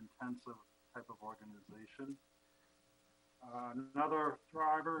labor-intensive type of organization. Another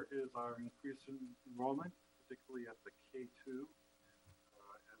driver is our increase in enrollment, particularly at the K2.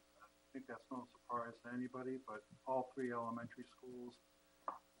 I think that's no surprise to anybody, but all 3 elementary schools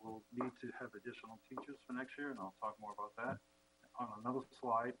will need to have additional teachers for next year, and I'll talk more about that on another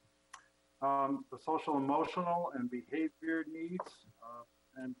slide. The social, emotional, and behavior needs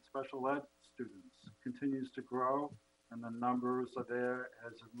and special ed students continues to grow, and the numbers are there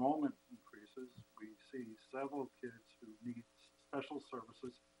as enrollment increases. We see several kids who need special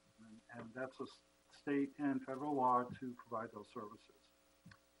services, and that's a state and federal law to provide those services.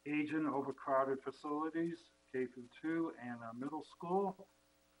 Aging, overcrowded facilities, K through 2 and middle school.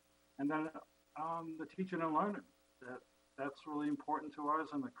 And then the teaching and learning, that's really important to us,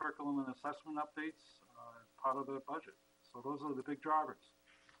 and the curriculum and assessment updates as part of the budget. So those are the big drivers.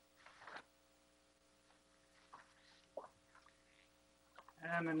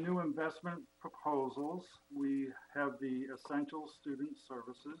 And the new investment proposals, we have the essential student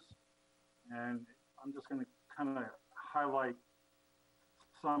services, and I'm just going to kind of highlight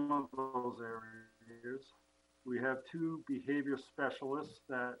some of those areas. We have 2 behavior specialists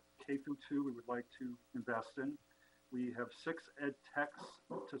that K through 2 we would like to invest in. We have 6 ed techs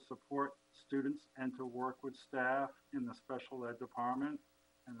to support students and to work with staff in the special ed department.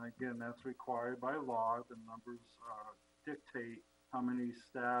 And again, that's required by law. The numbers dictate how many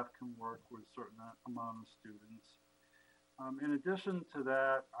staff can work with a certain amount of students. In addition to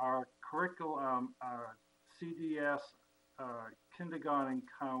that, our curriculum, our CDS kindergarten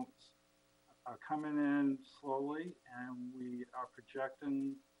counts are coming in slowly, and we are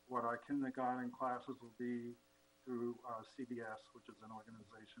projecting what our kindergarten classes will be through CBS, which is an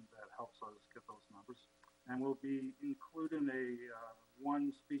organization that helps us get those numbers. And we'll be including a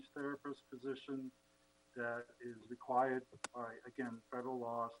one speech therapist position that is required by, again, federal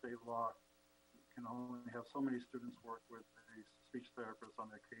law, state law. You can only have so many students work with a speech therapist on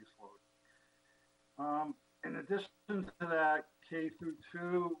their caseload. In addition to that, K through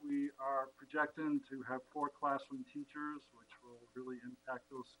 2, we are projecting to have 4 classroom teachers, which will really impact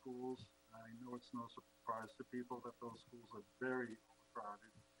those schools. I know it's no surprise to people that those schools are very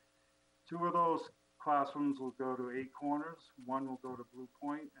overcrowded. 2 of those classrooms will go to 8 Corners, 1 will go to Blue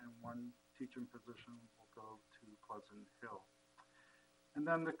Point, and 1 teaching position will go to Pleasant Hill. And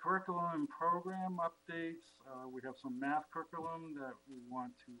then the curriculum and program updates. We have some math curriculum that we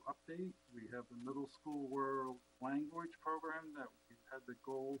want to update. We have the middle school world language program that we've had the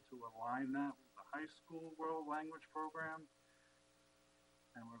goal to align that with the high school world language program.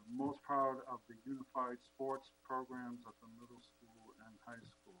 And we're most proud of the unified sports programs at the middle school and high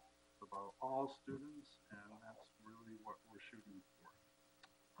school. It's about all students, and that's really what we're shooting for.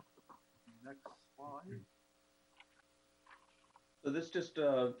 Next slide. So this just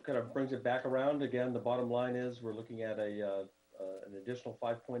kind of brings it back around. Again, the bottom line is we're looking at an additional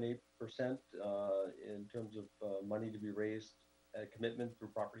 5.8% in terms of money to be raised at commitment through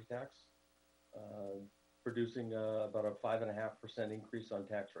property tax, producing about a 5.5% increase on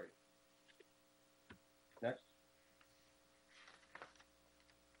tax rate. Next.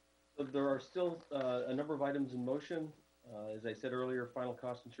 So there are still a number of items in motion. As I said earlier, final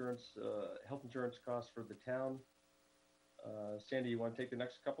cost insurance, health insurance costs for the town. Sandy, you want to take the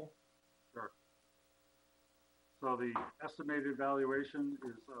next couple? Sure. So the estimated valuation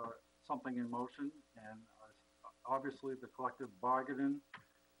is something in motion, and obviously the collective bargaining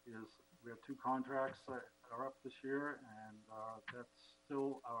is, we have 2 contracts that are up this year, and that's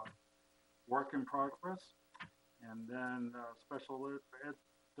still a work in progress. And then special ed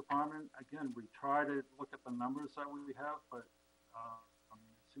department, again, we try to look at the numbers that we have, but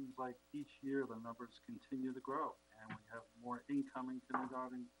it seems like each year the numbers continue to grow. and we have more incoming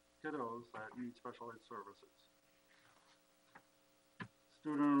kindergarten kiddos that need special ed services.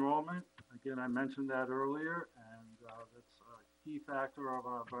 Student enrollment, again, I mentioned that earlier, and that's a key factor of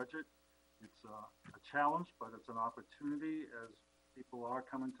our budget. It's a challenge, but it's an opportunity as people are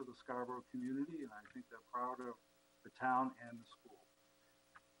coming to the Scarborough community, and I think they're proud of the town and the school.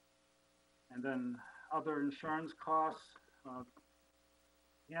 And then other insurance costs,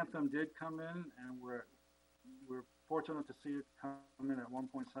 Anthem did come in, and we're fortunate to see it come in at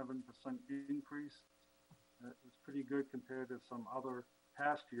 1.7% increase. It was pretty good compared to some other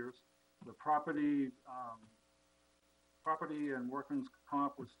past years. The property and workman's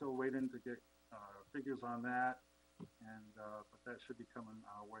comp, we're still waiting to get figures on that, and but that should be coming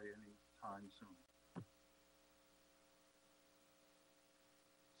our way anytime soon.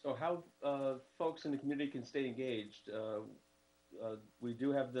 So how folks in the community can stay engaged? We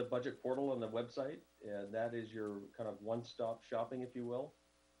do have the budget portal on the website, and that is your kind of one-stop shopping, if you will.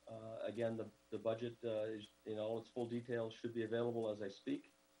 Again, the budget is in all its full details should be available as I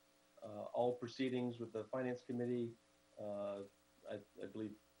speak. All proceedings with the Finance Committee, I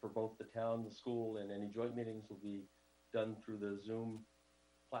believe for both the town, the school, and any joint meetings will be done through the Zoom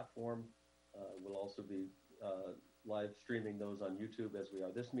platform. We'll also be live streaming those on YouTube as we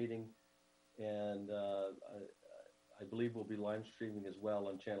are this meeting. And I believe we'll be live streaming as well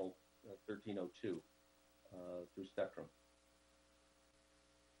on channel 1302 through Spectrum.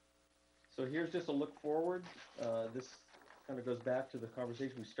 So here's just a look forward. This kind of goes back to the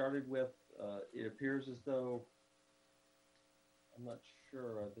conversation we started with. It appears as though, I'm not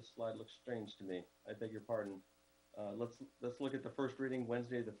sure, this slide looks strange to me. I beg your pardon. Let's look at the first reading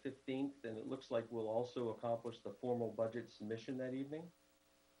Wednesday the 15th, and it looks like we'll also accomplish the formal budget submission that evening.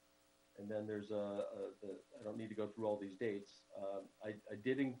 And then there's I don't need to go through all these dates. I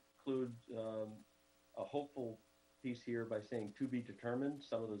did include a hopeful piece here by saying to be determined,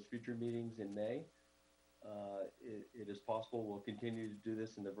 some of those future meetings in May. It is possible we'll continue to do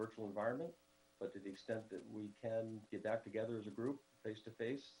this in the virtual environment, but to the extent that we can get back together as a group face to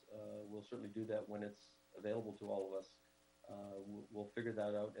face, we'll certainly do that when it's available to all of us. We'll figure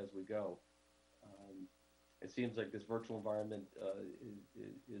that out as we go. It seems like this virtual environment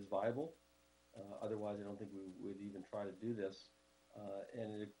is viable. Otherwise, I don't think we would even try to do this.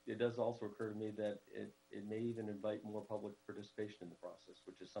 And it does also occur to me that it may even invite more public participation in the process,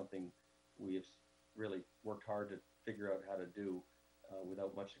 which is something we have really worked hard to figure out how to do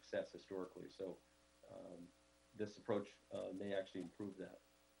without much success historically. So this approach may actually improve that.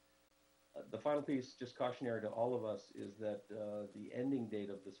 The final piece, just cautionary to all of us, is that the ending date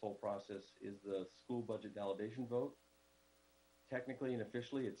of this whole process is the school budget validation vote. Technically and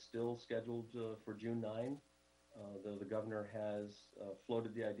officially, it's still scheduled for June 9, though the governor has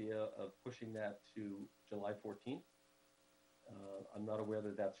floated the idea of pushing that to July 14th. I'm not aware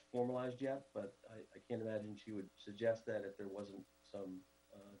that that's formalized yet, but I can't imagine she would suggest that if there wasn't some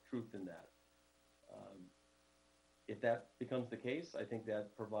truth in that. If that becomes the case, I think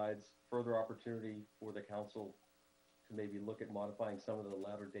that provides further opportunity for the council to maybe look at modifying some of the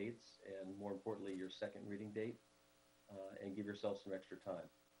latter dates and, more importantly, your second reading date, and give yourself some extra time.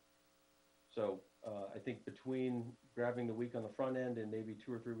 So I think between grabbing the week on the front end and maybe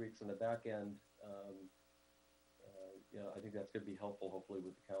 2 or 3 weeks on the back end, I think that's going to be helpful, hopefully,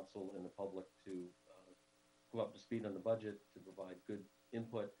 with the council and the public to come up to speed on the budget, to provide good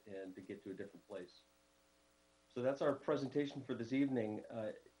input, and to get to a different place. So that's our presentation for this evening.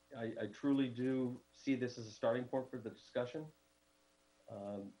 I truly do see this as a starting point for the discussion.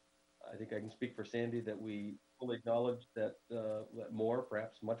 I think I can speak for Sandy that we fully acknowledge that more,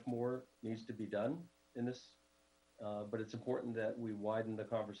 perhaps much more, needs to be done in this, but it's important that we widen the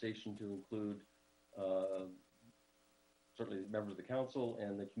conversation to include certainly members of the council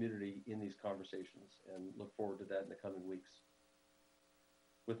and the community in these conversations, and look forward to that in the coming weeks.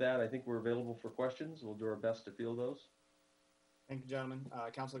 With that, I think we're available for questions. We'll do our best to field those. Thank you, gentlemen.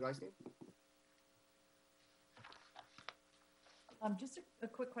 Councilor Gleisky? Just a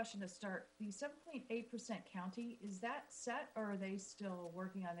quick question to start. The 7.8% county, is that set, or are they still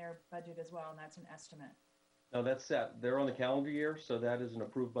working on their budget as well, and that's an estimate? No, that's set. They're on the calendar year, so that is an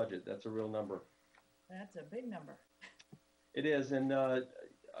approved budget. That's a real number. That's a big number. It is, and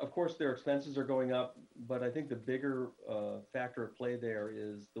of course their expenses are going up, but I think the bigger factor at play there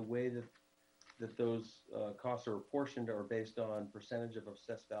is the way that those costs are apportioned are based on percentage of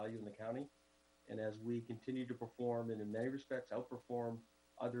assessed value in the county. And as we continue to perform, and in many respects outperform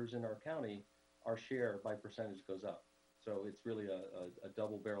others in our county, our share by percentage goes up. So it's really a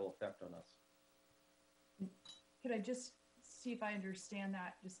double barrel effect on us. Could I just see if I understand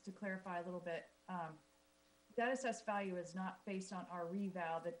that, just to clarify a little bit? that assessed value is not based on our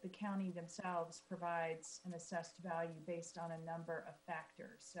reval, that the county themselves provides an assessed value based on a number of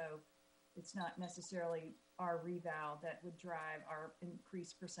factors. So it's not necessarily our reval that would drive our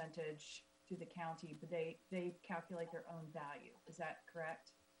increased percentage to the county, but they calculate their own value. Is that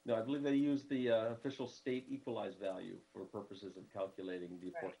correct? No, I believe they use the official state equalized value for purposes of calculating the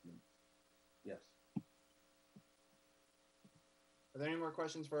apportionment. Yes. Are there any more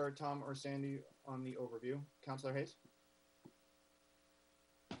questions for Tom or Sandy on the overview? Councillor Hayes?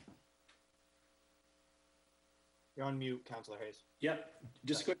 You're on mute, Councillor Hayes. Yep.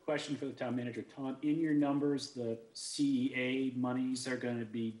 Just a quick question for the town manager. Tom, in your numbers, the CEA monies are going to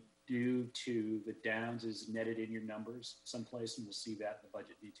be due to the Downs is netted in your numbers someplace, and we'll see that in the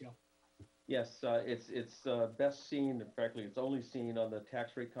budget detail. Yes, it's best seen, and frankly, it's only seen on the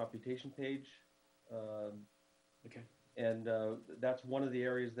tax rate computation page. Okay. And that's one of the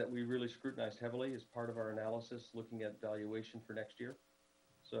areas that we really scrutinized heavily as part of our analysis, looking at valuation for next year.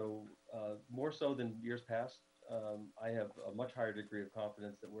 So more so than years past, I have a much higher degree of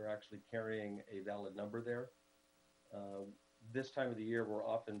confidence that we're actually carrying a valid number there. This time of the year, we're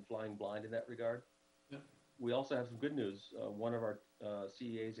often flying blind in that regard. Yeah. We also have some good news. One of our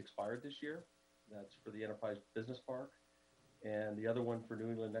CEAs expired this year. That's for the Enterprise Business Park. And the other one for New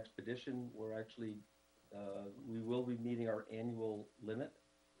England Expedition, we're actually, we will be meeting our annual limit.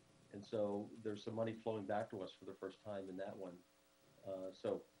 And so there's some money flowing back to us for the first time in that one.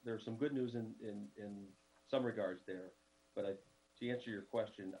 So there's some good news in some regards there. But to answer your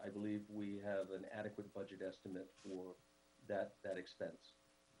question, I believe we have an adequate budget estimate for that expense.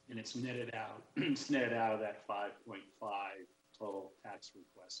 And it's netted out. It's netted out of that 5.5 total tax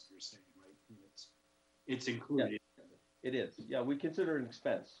request you're saying, right? And it's included. Yeah, it is. Yeah, we consider it an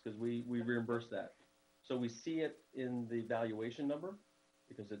expense because we reimburse that. So we see it in the valuation number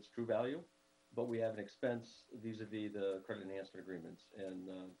because it's true value, but we have an expense vis-a-vis the credit enhancement agreements. And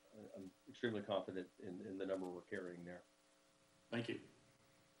I'm extremely confident in the number we're carrying there. Thank you.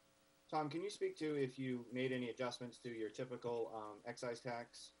 Tom, can you speak to if you made any adjustments to your typical excise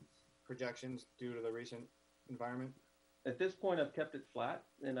tax projections due to the recent environment? At this point, I've kept it flat,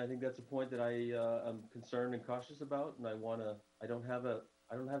 and I think that's a point that I'm concerned and cautious about, and I don't have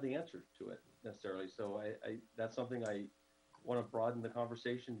the answer to it necessarily. So that's something I want to broaden the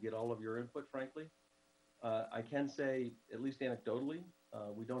conversation, get all of your input, frankly. I can say, at least anecdotally,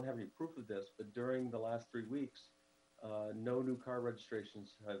 we don't have any proof of this, but during the last 3 weeks, no new car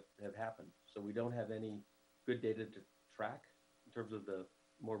registrations have happened. So we don't have any good data to track in terms of the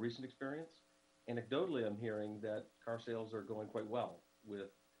more recent experience. Anecdotally, I'm hearing that car sales are going quite well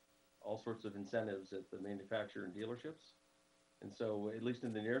with all sorts of incentives at the manufacturer and dealerships. And so, at least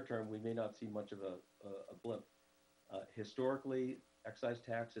in the near term, we may not see much of a blip. Historically, excise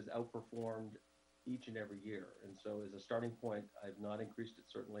tax has outperformed each and every year. And so as a starting point, I've not increased it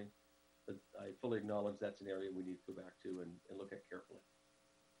certainly, but I fully acknowledge that's an area we need to go back to and look at carefully.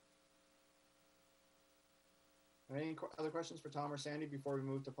 Any other questions for Tom or Sandy before we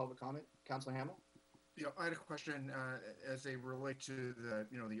move to public comment? Councilor Hamill? Yeah, I had a question as they relate to the,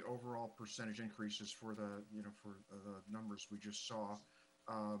 the overall percentage increases for the, for the numbers we just saw.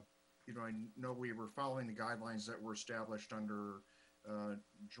 I know we were following the guidelines that were established under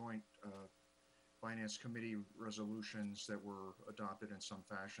joint finance committee resolutions that were adopted in some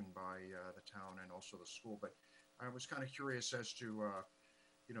fashion by the town and also the school. But I was kind of curious as to,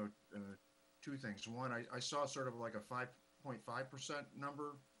 two things. One, I saw sort of like a 5.5%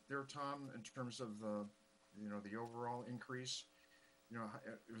 number there, Tom, in terms of the, the overall increase.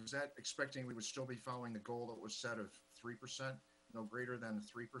 Was that expecting we would still be following the goal that was set of 3%, no greater than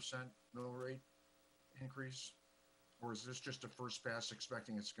 3% mill rate increase? Or is this just a first pass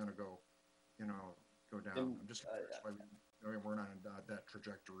expecting it's going to go, go down? I'm just curious why we're not on that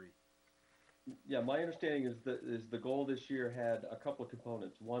trajectory. Yeah, my understanding is the goal this year had a couple of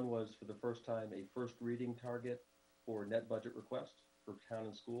components. One was for the first time a first reading target for net budget request for town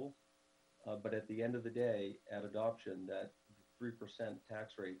and school. But at the end of the day, at adoption, that 3%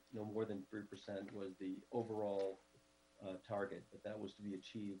 tax rate, no more than 3%, was the overall target. But that was to be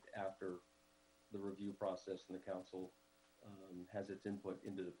achieved after the review process and the council has its input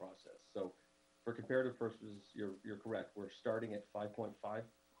into the process. So for comparative purposes, you're correct. We're starting at 5.57%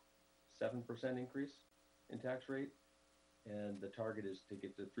 increase in tax rate, and the target is to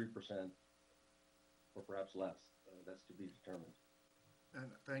get to 3% or perhaps less. That's to be determined.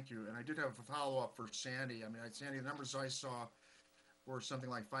 And thank you. And I did have a follow-up for Sandy. I mean, Sandy, the numbers I saw were something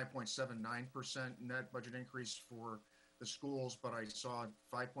like 5.79% net budget increase for the schools, but I saw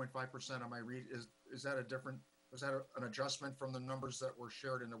 5.5% on my read. Is that a different, was that an adjustment from the numbers that were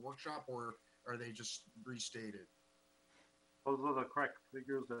shared in the workshop, or are they just restated? Those are the correct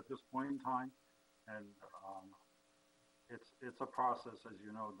figures at this point in time. And it's a process, as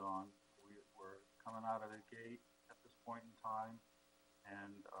you know, Don. We're coming out of the gate at this point in time.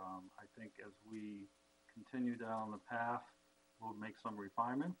 And I think as we continue down the path, we'll make some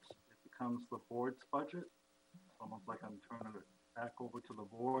refinements. It becomes the board's budget. It's almost like I'm turning it back over to the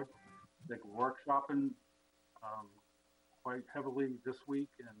board. They're workshopping quite heavily this week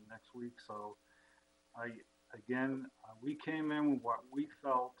and next week. So we came in with what we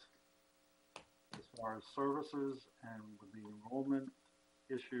felt as far as services and with the enrollment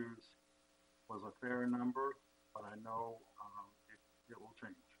issues was a fair number, but I know it will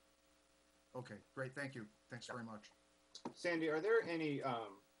change. Okay, great. Thank you. Thanks very much. Sandy, are there any,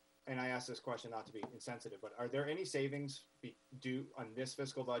 and I ask this question not to be insensitive, but are there any savings due on this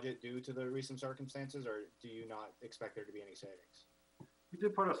fiscal budget due to the recent circumstances, or do you not expect there to be any savings? We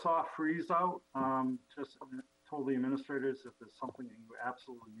did put a soft freeze out, just told the administrators if there's something that you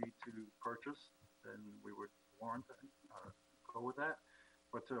absolutely need to purchase, then we would warrant it, go with that.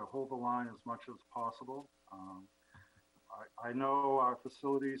 But to hold the line as much as possible. I know our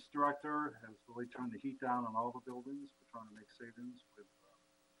facilities director has really turned the heat down on all the buildings. We're trying to make savings with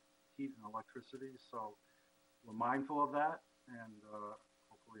heat and electricity. So we're mindful of that. And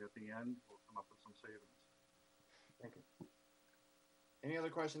hopefully at the end, we'll come up with some savings. Thank you. Any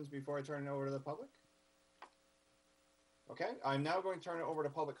other questions before I turn it over to the public? Okay, I'm now going to turn it over to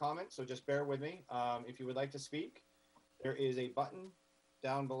public comment. So just bear with me. If you would like to speak, there is a button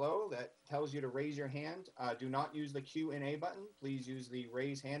down below that tells you to raise your hand. Do not use the Q&A button. Please use the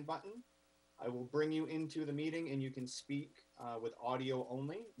raise hand button. I will bring you into the meeting and you can speak with audio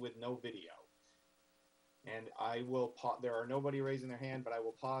only with no video. And I will there are nobody raising their hand, but I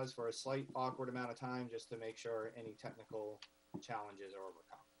will pause for a slight awkward amount of time just to make sure any technical challenges are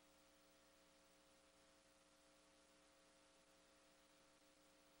overcome.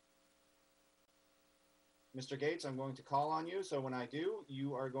 Mr. Gates, I'm going to call on you. So when I do,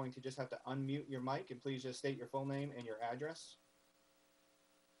 you are going to just have to unmute your mic and please just state your full name and your address.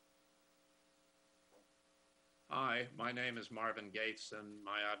 Hi, my name is Marvin Gates and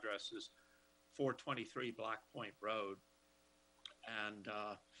my address is 423 Black Point Road. And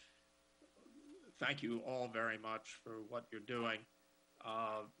thank you all very much for what you're doing.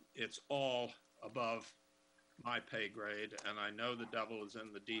 It's all above my pay grade, and I know the devil is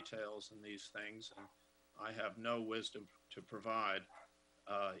in the details in these things, and I have no wisdom to provide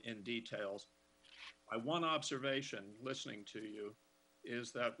in details. My one observation listening to you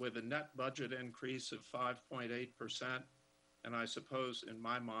is that with a net budget increase of 5.8%, and I suppose in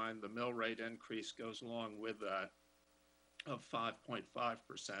my mind the mill rate increase goes along with that of 5.5%.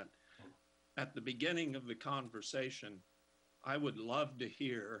 At the beginning of the conversation, I would love to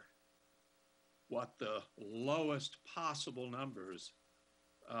hear what the lowest possible numbers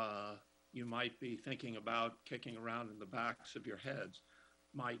you might be thinking about kicking around in the backs of your heads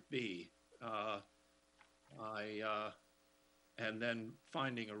might be. And then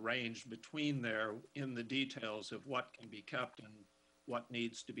finding a range between there in the details of what can be kept and what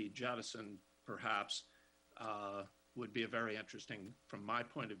needs to be jettisoned, perhaps, would be a very interesting, from my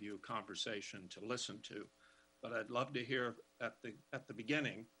point of view, conversation to listen to. But I'd love to hear at the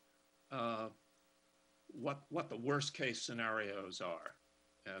beginning what the worst case scenarios are,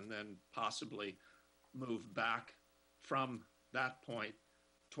 and then possibly move back from that point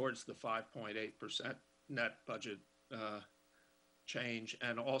towards the 5.8% net budget change,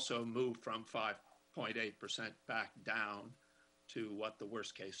 and also move from 5.8% back down to what the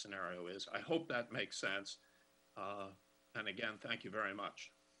worst case scenario is. I hope that makes sense. And again, thank you very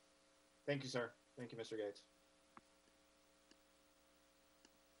much. Thank you, sir. Thank you, Mr. Gates.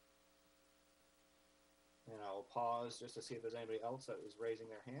 And I'll pause just to see if there's anybody else that was raising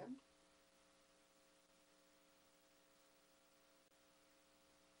their hand.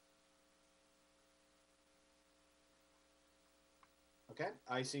 Okay,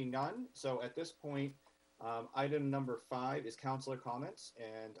 I see none. So at this point, item number 5 is counselor comments,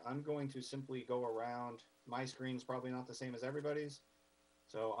 and I'm going to simply go around. My screen's probably not the same as everybody's,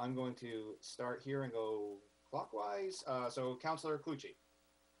 so I'm going to start here and go clockwise. So Counselor Clucci.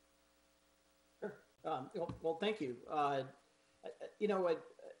 Well, thank you. You know,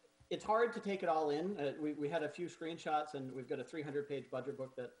 it's hard to take it all in. We had a few screenshots, and we've got a 300-page budget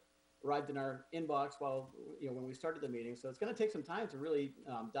book that arrived in our inbox when we started the meeting. So it's going to take some time to really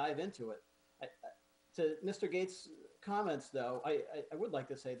dive into it. To Mr. Gates' comments, though, I would like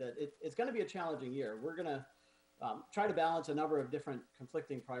to say that it's going to be a challenging year. We're going to try to balance a number of different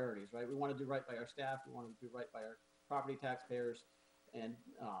conflicting priorities, right? We want to do right by our staff. We want to do right by our property taxpayers. And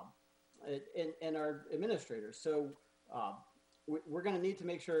and our administrators. So we're going to need to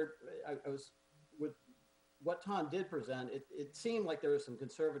make sure, I was with what Tom did present, it seemed like there was some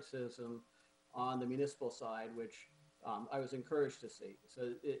conservatism on the municipal side, which I was encouraged to see.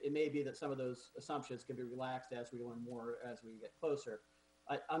 So it may be that some of those assumptions can be relaxed as we learn more, as we get closer.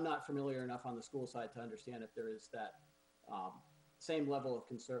 I'm not familiar enough on the school side to understand if there is that same level of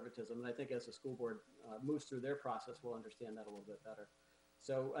conservatism. And I think as the school board moves through their process, we'll understand that a little bit better.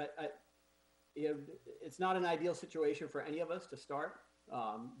 So you know, it's not an ideal situation for any of us to start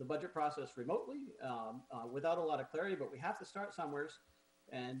the budget process remotely without a lot of clarity, but we have to start somewhere.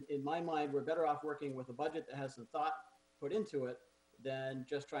 And in my mind, we're better off working with a budget that has some thought put into it than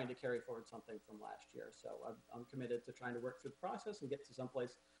just trying to carry forward something from last year. So I'm committed to trying to work through the process and get to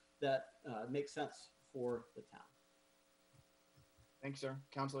someplace that makes sense for the town. Thanks, sir.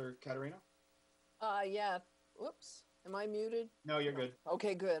 Councilor Caterina? Yeah. Whoops. Am I muted? No, you're good.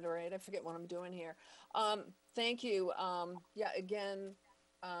 Okay, good. All right. I forget what I'm doing here. Thank you. Yeah, again,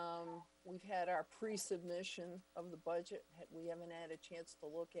 we've had our pre-submission of the budget. We haven't had a chance to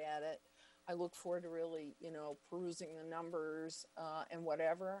look at it. I look forward to really, you know, perusing the numbers and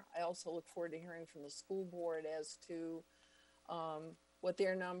whatever. I also look forward to hearing from the school board as to what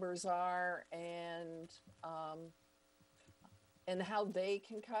their numbers are and how they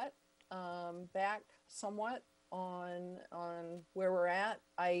can cut back somewhat on where we're at.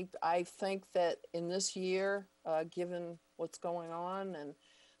 I think that in this year, given what's going on and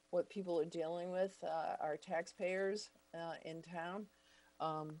what people are dealing with, our taxpayers in town,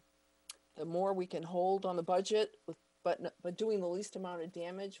 the more we can hold on the budget, but doing the least amount of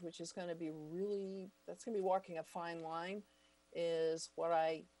damage, which is going to be really, that's going to be walking a fine line, is what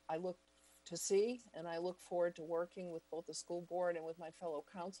I look to see. And I look forward to working with both the school board and with my fellow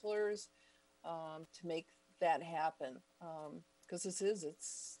counselors to make that happen. Because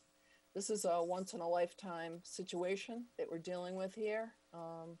this is a once in a lifetime situation that we're dealing with here.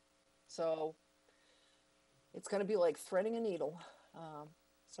 So it's going to be like threading a needle.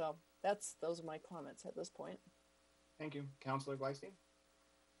 So those are my comments at this point. Thank you. Councilor Gleisten?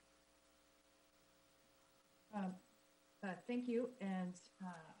 Thank you. And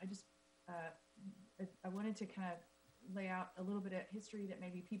I just, I wanted to kind of lay out a little bit of history that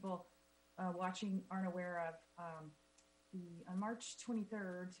maybe people watching aren't aware of. On March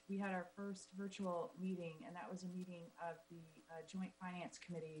 23rd, we had our first virtual meeting, and that was a meeting of the joint finance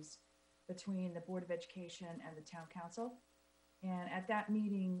committees between the Board of Education and the Town Council. And at that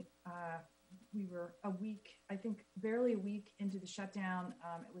meeting, we were a week, I think barely a week into the shutdown.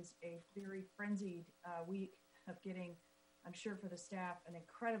 It was a very frenzied week of getting, I'm sure for the staff, an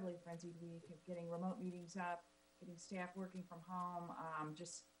incredibly frenzied week of getting remote meetings up, getting staff working from home.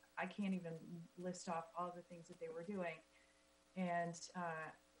 I can't even list off all the things that they were doing. And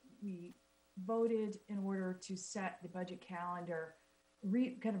we voted in order to set the budget calendar,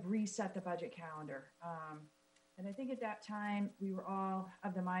 kind of reset the budget calendar. And I think at that time, we were all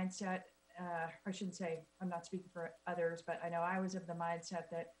of the mindset, I shouldn't say, I'm not speaking for others, but I know I was of the mindset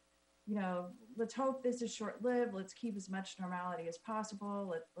that, you know, let's hope this is short-lived. Let's keep as much normality as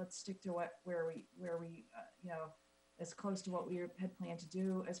possible. Let's stick to where we you know, as close to what we had planned to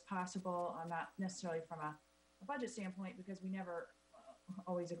do as possible. I'm not necessarily from a budget standpoint, because we never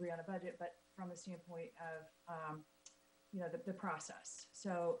always agree on a budget, but from a standpoint of, you know, the process.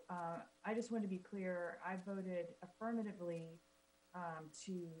 So I just want to be clear. I voted affirmatively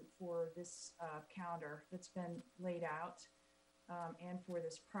for this calendar that's been laid out and for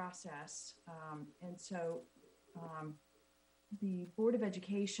this process. And so the Board of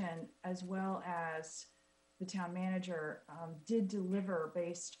Education, as well as the town manager, did deliver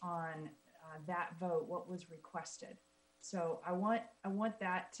based on that vote, what was requested. So I want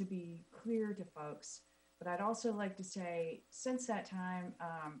that to be clear to folks. But I'd also like to say, since that time,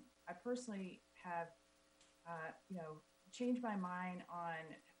 I personally have, you know, changed my mind on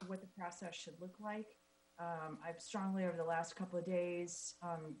what the process should look like. I've strongly, over the last couple of days,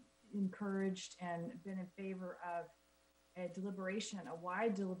 encouraged and been in favor of a deliberation, a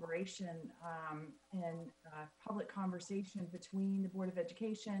wide deliberation and public conversation between the Board of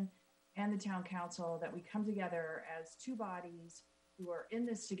Education and the Town Council, that we come together as two bodies who are in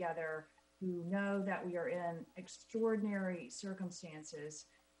this together, who know that we are in extraordinary circumstances,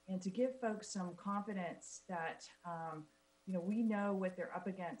 and to give folks some confidence that, you know, we know what they're up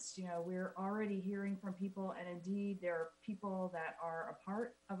against. You know, we're already hearing from people, and indeed there are people that are a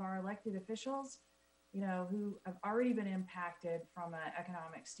part of our elected officials, you know, who have already been impacted from an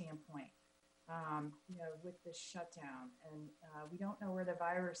economic standpoint, you know, with this shutdown. And we don't know where the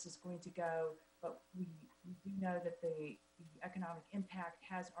virus is going to go, but we We do know that the economic impact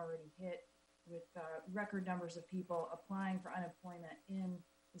has already hit with record numbers of people applying for unemployment in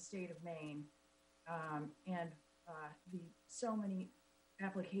the state of Maine, and so many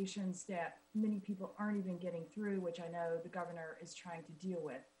applications that many people aren't even getting through, which I know the governor is trying to deal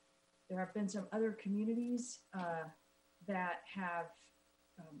with. There have been some other communities that have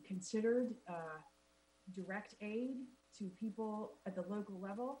considered direct aid to people at the local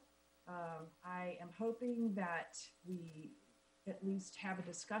level. I am hoping that we at least have a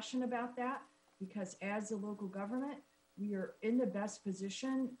discussion about that, because as a local government, we are in the best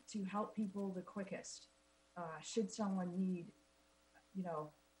position to help people the quickest. Should someone need,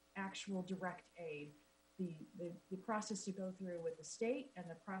 actual direct aid, the process to go through with the state and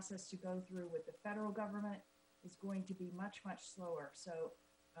the process to go through with the federal government is going to be much, much slower. So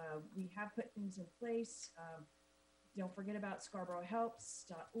we have put things in place. Don't forget about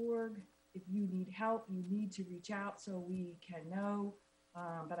scarboroughhelps.org. If you need help, you need to reach out so we can know.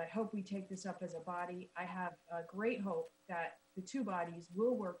 But I hope we take this up as a body. I have a great hope that the two bodies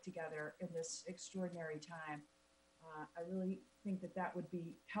will work together in this extraordinary time. I really think that that would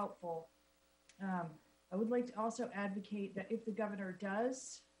be helpful. I would like to also advocate that if the governor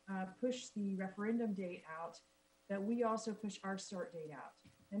does push the referendum date out, that we also push our start date out.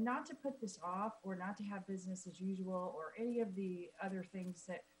 And not to put this off or not to have business as usual or any of the other things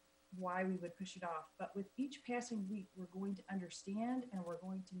that why we would push it off. But with each passing week, we're going to understand and we're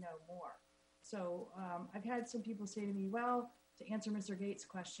going to know more. So I've had some people say to me, well, to answer Mr. Gates'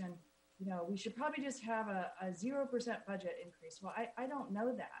 question, we should probably just have a 0% budget increase. Well, I don't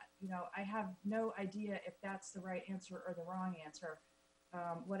know that. I have no idea if that's the right answer or the wrong answer.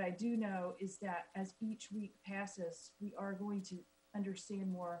 What I do know is that as each week passes, we are going to understand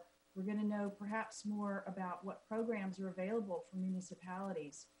more. We're going to know perhaps more about what programs are available for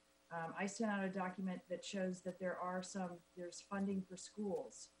municipalities. I sent out a document that shows that there's funding for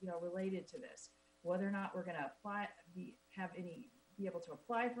schools, related to this. Whether or not we're going to be able to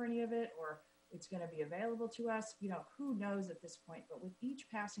apply for any of it, or it's going to be available to us, who knows at this point. But with each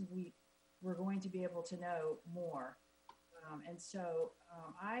passing week, we're going to be able to know more. And so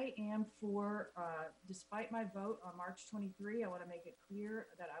I am for, despite my vote on March 23, I want to make it clear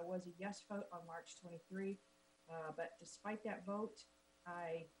that I was a yes vote on March 23. But despite that vote,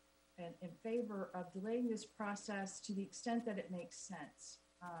 I am in favor of delaying this process to the extent that it makes sense.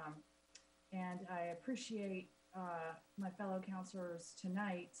 And I appreciate my fellow counselors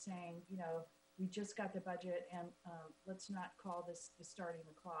tonight saying, we just got the budget and let's not call this the starting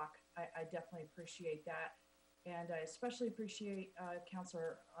the clock. I definitely appreciate that. And I especially appreciate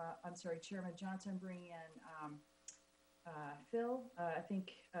Chairman Johnson bringing in Phil. I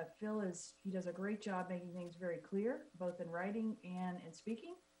think Phil does a great job making things very clear, both in writing and in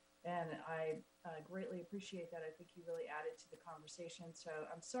speaking. And I greatly appreciate that. I think he really added to the conversation. So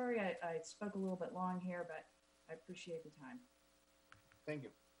I'm sorry I spoke a little bit long here, but I appreciate the time. Thank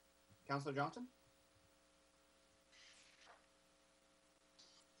you. Councilor Johnson?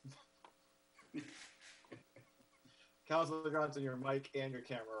 Councilor Johnson, your mic and your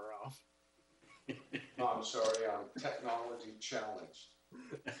camera are off. No, I'm sorry, I'm technology challenged.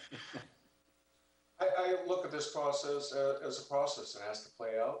 I look at this process as a process and has to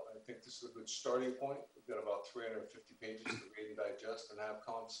play out. I think this is a good starting point. We've got about 350 pages to read and digest and have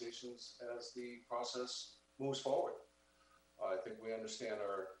conversations as the process moves forward. I think we understand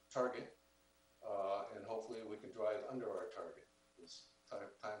our target and hopefully we can drive under our target.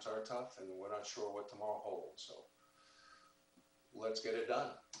 Times are tough and we're not sure what tomorrow holds. So let's get it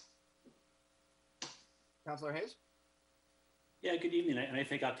done. Councilor Hayes? Yeah, good evening. And I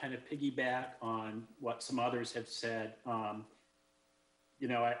think I'll kind of piggyback on what some others have said. I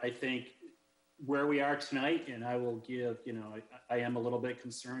think where we are tonight, and I will give, I am a little bit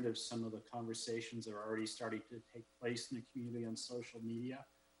concerned of some of the conversations that are already starting to take place in the community on social media.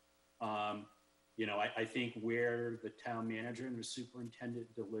 I think where the town manager and the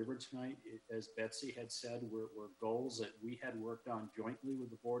superintendent delivered tonight, as Betsy had said, were goals that we had worked on jointly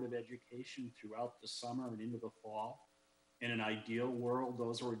with the Board of Education throughout the summer and into the fall. In an ideal world,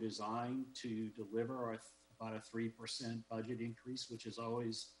 those were designed to deliver about a 3% budget increase, which has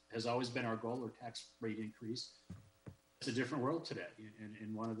always been our goal, or tax rate increase. It's a different world today.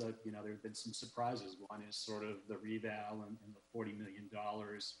 And one of the, there have been some surprises. One is sort of the reval and the $40 million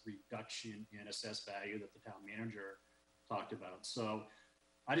reduction in assessed value that the town manager talked about. So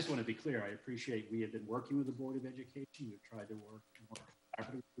I just want to be clear. I appreciate we have been working with the Board of Education. We've tried to work more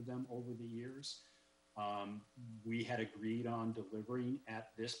collaboratively with them over the years. We had agreed on delivering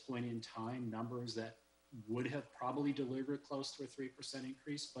at this point in time numbers that would have probably delivered close to a 3%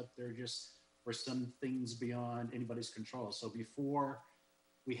 increase, but they're just or some things beyond anybody's control. So before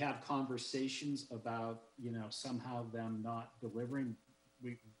we have conversations about, somehow them not delivering,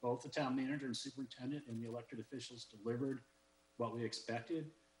 both the town manager and superintendent and the elected officials delivered what we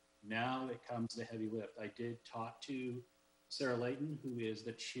expected. Now it comes the heavy lift. I did talk to Sarah Layton, who is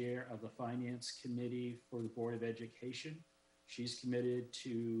the chair of the Finance Committee for the Board of Education. She's committed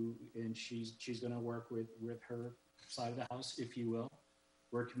to, and she's going to work with her side of the house, if you will.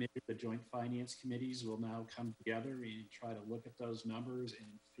 We're committed, the joint finance committees will now come together and try to look at those numbers and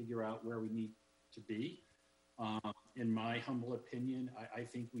figure out where we need to be. In my humble opinion, I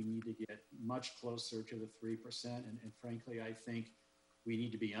think we need to get much closer to the 3%. And frankly, I think we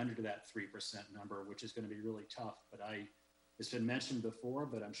need to be under that 3% number, which is going to be really tough. But it's been mentioned before,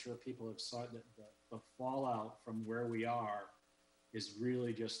 but I'm sure people have saw that the fallout from where we are is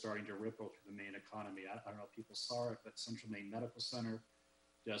really just starting to ripple through the Maine economy. I don't know if people saw it, but Central Maine Medical Center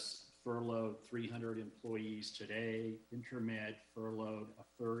just furloughed 300 employees today. Intermed furloughed a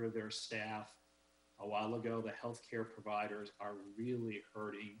third of their staff. A while ago, the healthcare providers are really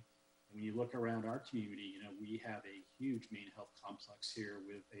hurting. And when you look around our community, we have a huge Maine health complex here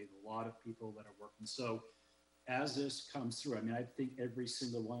with a lot of people that are working. So as this comes through, I think every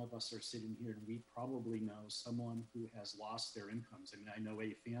single one of us are sitting here and we probably know someone who has lost their incomes. I know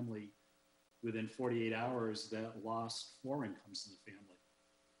a family within 48 hours that lost 4 incomes in the family.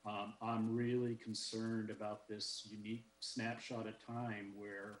 I'm really concerned about this unique snapshot of time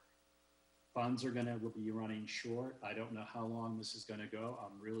where funds will be running short. I don't know how long this is going to go.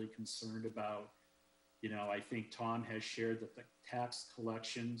 I'm really concerned about, I think Tom has shared that the tax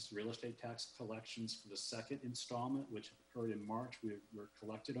collections, real estate tax collections for the second installment, which occurred in March, were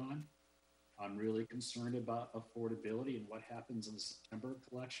collected on. I'm really concerned about affordability and what happens in the September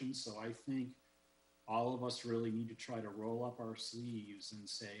collection. So I think all of us really need to try to roll up our sleeves and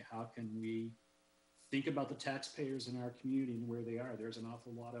say, how can we think about the taxpayers in our community and where they are? There's an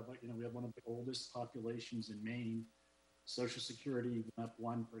awful lot of, we have one of the oldest populations in Maine. Social Security went up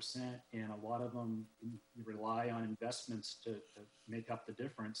 1%, and a lot of them rely on investments to make up the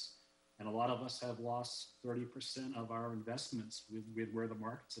difference. And a lot of us have lost 30% of our investments with where the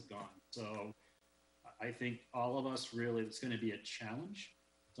markets have gone. So I think all of us really, it's going to be a challenge.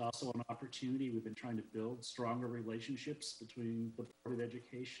 It's also an opportunity. We've been trying to build stronger relationships between the Board of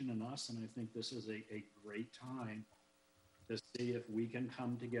Education and us. And I think this is a great time to see if we can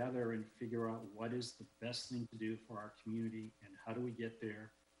come together and figure out what is the best thing to do for our community and how do we get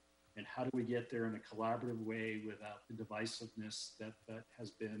there, and how do we get there in a collaborative way without the divisiveness that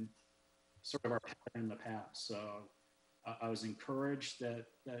has been sort of our pattern in the past. So I was encouraged that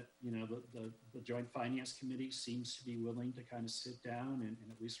the Joint Finance Committee seems to be willing to kind of sit down and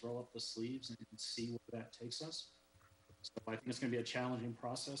at least roll up the sleeves and see where that takes us. So I think it's going to be a challenging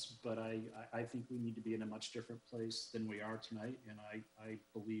process, but I think we need to be in a much different place than we are tonight, and I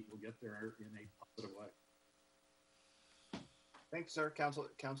believe we'll get there in a positive way. Thanks, sir.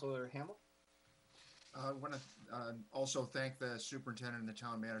 Councilor Hamel. I want to also thank the superintendent and the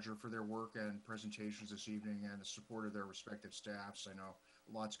town manager for their work and presentations this evening and the support of their respective staffs. I know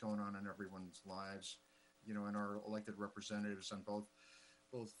a lot's going on in everyone's lives, and our elected representatives on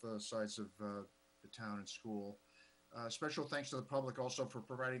both sides of the town and school. Special thanks to the public also for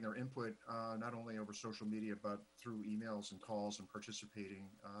providing their input, not only over social media, but through emails and calls and participating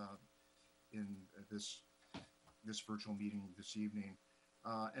in this virtual meeting this evening.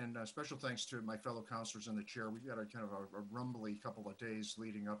 And special thanks to my fellow counselors and the chair. We've got a kind of a rumbly couple of days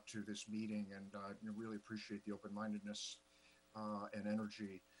leading up to this meeting, and really appreciate the open-mindedness and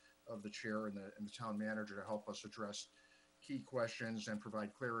energy of the chair and the town manager to help us address key questions and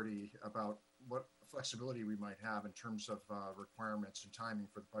provide clarity about what flexibility we might have in terms of requirements and timing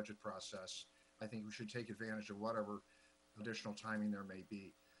for the budget process. I think we should take advantage of whatever additional timing there may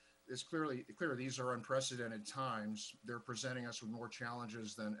be. It's clear these are unprecedented times. They're presenting us with more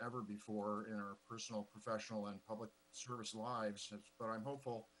challenges than ever before in our personal, professional, and public service lives. But I'm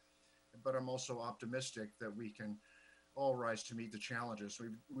hopeful, but I'm also optimistic that we can all rise to meet the challenges.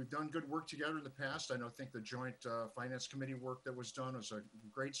 We've done good work together in the past. I think the joint finance committee work that was done was a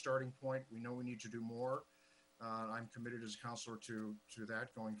great starting point. We know we need to do more. I'm committed as a counselor to that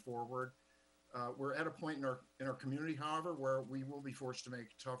going forward. We're at a point in our community, however, where we will be forced to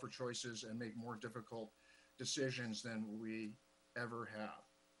make tougher choices and make more difficult decisions than we ever have.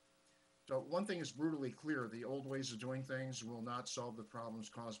 So one thing is brutally clear: the old ways of doing things will not solve the problems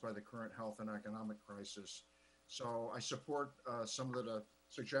caused by the current health and economic crisis. So I support some of the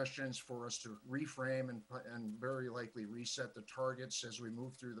suggestions for us to reframe and very likely reset the targets as we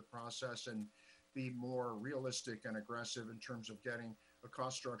move through the process and be more realistic and aggressive in terms of getting a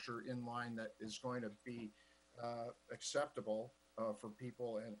cost structure in line that is going to be acceptable for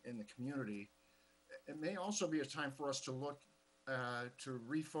people in the community. It may also be a time for us to look to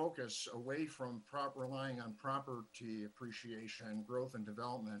refocus away from relying on property appreciation, growth, and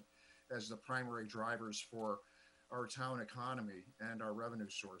development as the primary drivers for our town economy and our revenue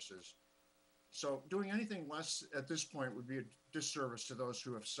sources. So doing anything less at this point would be a disservice to those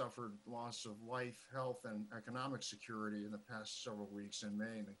who have suffered loss of life, health, and economic security in the past several weeks in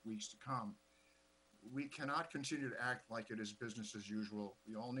May and the weeks to come. We cannot continue to act like it is business as usual.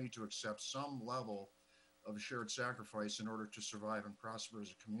 We all need to accept some level of shared sacrifice in order to survive and prosper as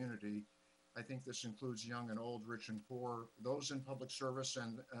a community. I think this includes young and old, rich and poor, those in public service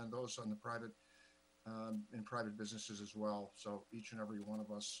and those on the private in private businesses as well. So each and every one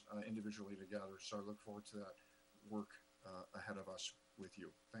of us individually together. So I look forward to that work ahead of us with you.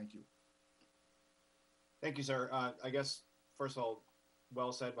 Thank you. Thank you, sir. I guess, first of all,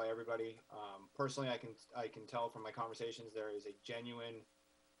 well said by everybody. Personally, I can tell from my conversations there is a genuine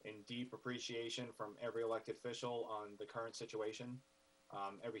and deep appreciation from every elected official on the current situation.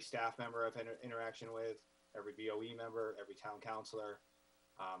 Every staff member I've had interaction with, every BOE member, every town councilor.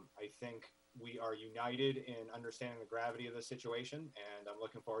 I think we are united in understanding the gravity of the situation, and I'm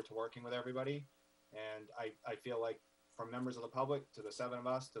looking forward to working with everybody. And I feel like from members of the public to the 7 of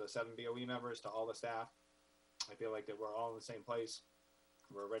us, to the 7 BOE members, to all the staff, I feel like that we're all in the same place.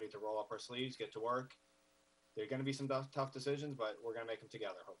 We're ready to roll up our sleeves, get to work. There are going to be some tough decisions, but we're going to make them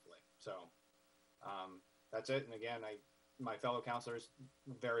together, hopefully. So that's it. And again, my fellow counselors,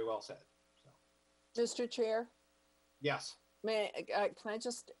 very well said. So. Mr. Chair? Yes. Can I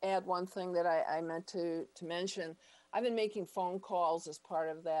just add one thing that I meant to mention? I've been making phone calls as part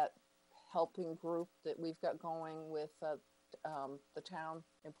of that helping group that we've got going with the town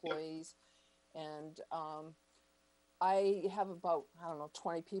employees. Yep. And I have about,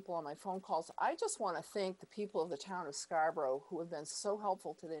 20 people on my phone calls. I just want to thank the people of the town of Scarborough who have been so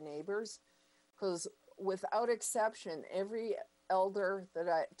helpful to their neighbors, because without exception, every elder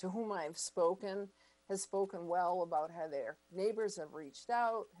to whom I've spoken has spoken well about how their neighbors have reached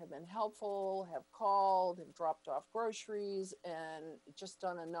out, have been helpful, have called, have dropped off groceries, and just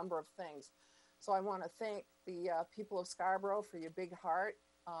done a number of things. So I want to thank the people of Scarborough for your big heart.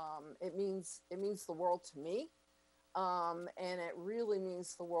 It means the world to me, and it really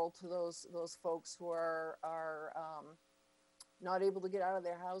means the world to those folks who are not able to get out of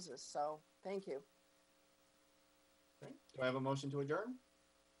their houses. So thank you. Okay. Do I have a motion to adjourn?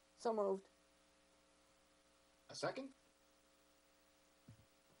 So moved. A second?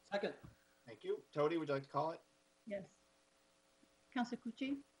 Second. Thank you. Tody, would you like to call it? Yes. Counselor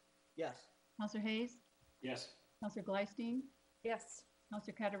Cucci? Yes. Counselor Hayes? Yes. Counselor Gleisteen? Yes.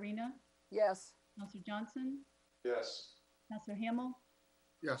 Counselor Katarina? Yes. Counselor Johnson? Yes. Counselor Hamel?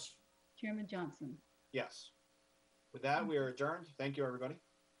 Yes. Chairman Johnson? Yes. With that, we are adjourned. Thank you, everybody.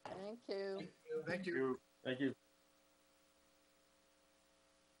 Thank you. Thank you. Thank you.